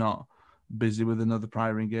 if not busy with another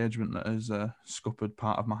prior engagement that has scuppered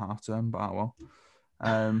part of my half term. But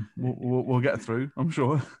we'll get through, I'm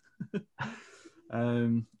sure.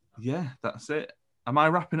 That's it. Am I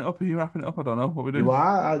wrapping it up? Are you wrapping it up? I don't know what we're doing. You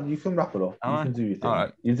are. You can wrap it up. You can do your thing. All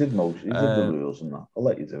right. You did most. You did the rules and that. I'll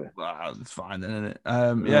let you do it. Well, it's fine then, isn't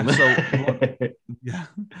it?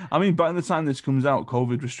 I mean, by the time this comes out,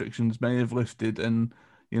 COVID restrictions may have lifted, and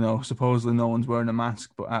supposedly no one's wearing a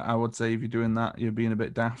mask. But I would say if you're doing that, you're being a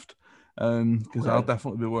bit daft. Because I'll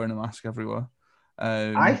definitely be wearing a mask everywhere.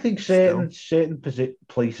 I think certain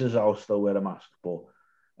places I'll still wear a mask, but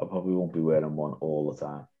I probably won't be wearing one all the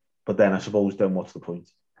time. But then I suppose, what's the point?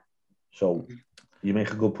 So you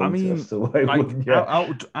make a good point. I mean, as to why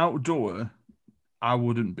outdoor, I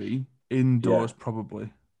wouldn't be. Indoors,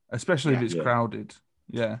 probably, especially if it's crowded.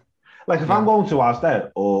 Yeah. Like if I'm going to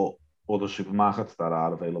Asda or other supermarkets that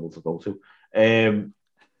are available to go to,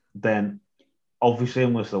 then obviously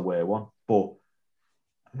I'm going to still wear one. But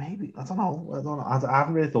maybe I don't know. I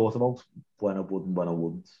haven't really thought about when I would and when I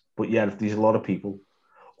wouldn't. But yeah, if there's a lot of people.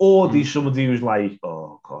 Or there's somebody who's like,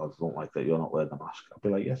 oh, God, I don't like that you're not wearing the mask. I'll be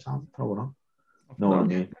like, yes, I'm throwing on. Know what I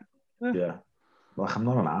mean? Yeah. Like, I'm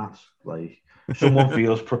not an ass. Like, someone's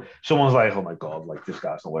like, oh, my God, like, this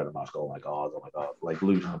guy's not wearing a mask. Oh, my God. Like,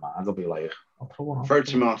 losing the mind. I'll be like, I'll throw one on. Throw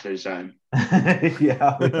tomatoes down.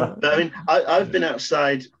 Yeah. But, I mean, I've been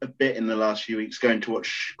outside a bit in the last few weeks going to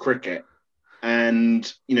watch cricket.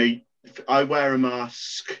 And, I wear a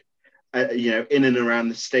mask in and around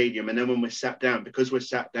the stadium, and then when we're sat down, because we're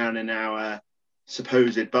sat down in our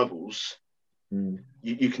supposed bubbles,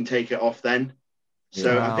 you can take it off then.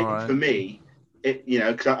 So I think for me,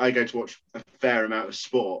 because I go to watch a fair amount of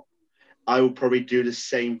sport, I will probably do the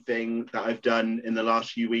same thing that I've done in the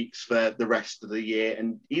last few weeks for the rest of the year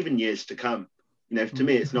and even years to come. To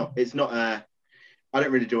me, it's not I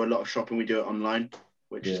don't really do a lot of shopping. We do it online,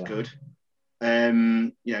 which is good.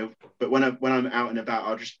 But when I'm out and about,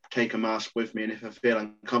 I'll just take a mask with me, and if I feel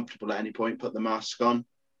uncomfortable at any point, put the mask on.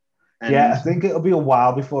 I think it'll be a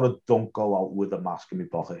while before I don't go out with a mask in my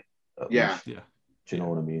pocket. Yeah. Do you know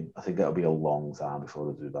what I mean? I think it'll be a long time before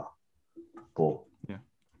I do that. But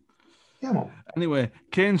man. Anyway,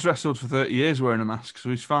 Kane's wrestled for 30 years wearing a mask,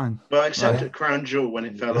 so he's fine. Well, except at Crown Jewel when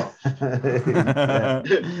it fell off.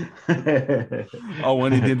 Oh,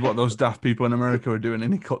 when he did what those daft people in America were doing,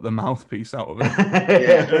 and he cut the mouthpiece out of it.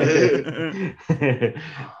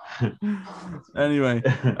 Anyway,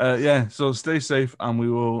 so stay safe, and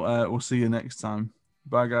we'll see you next time.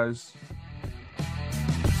 Bye, guys.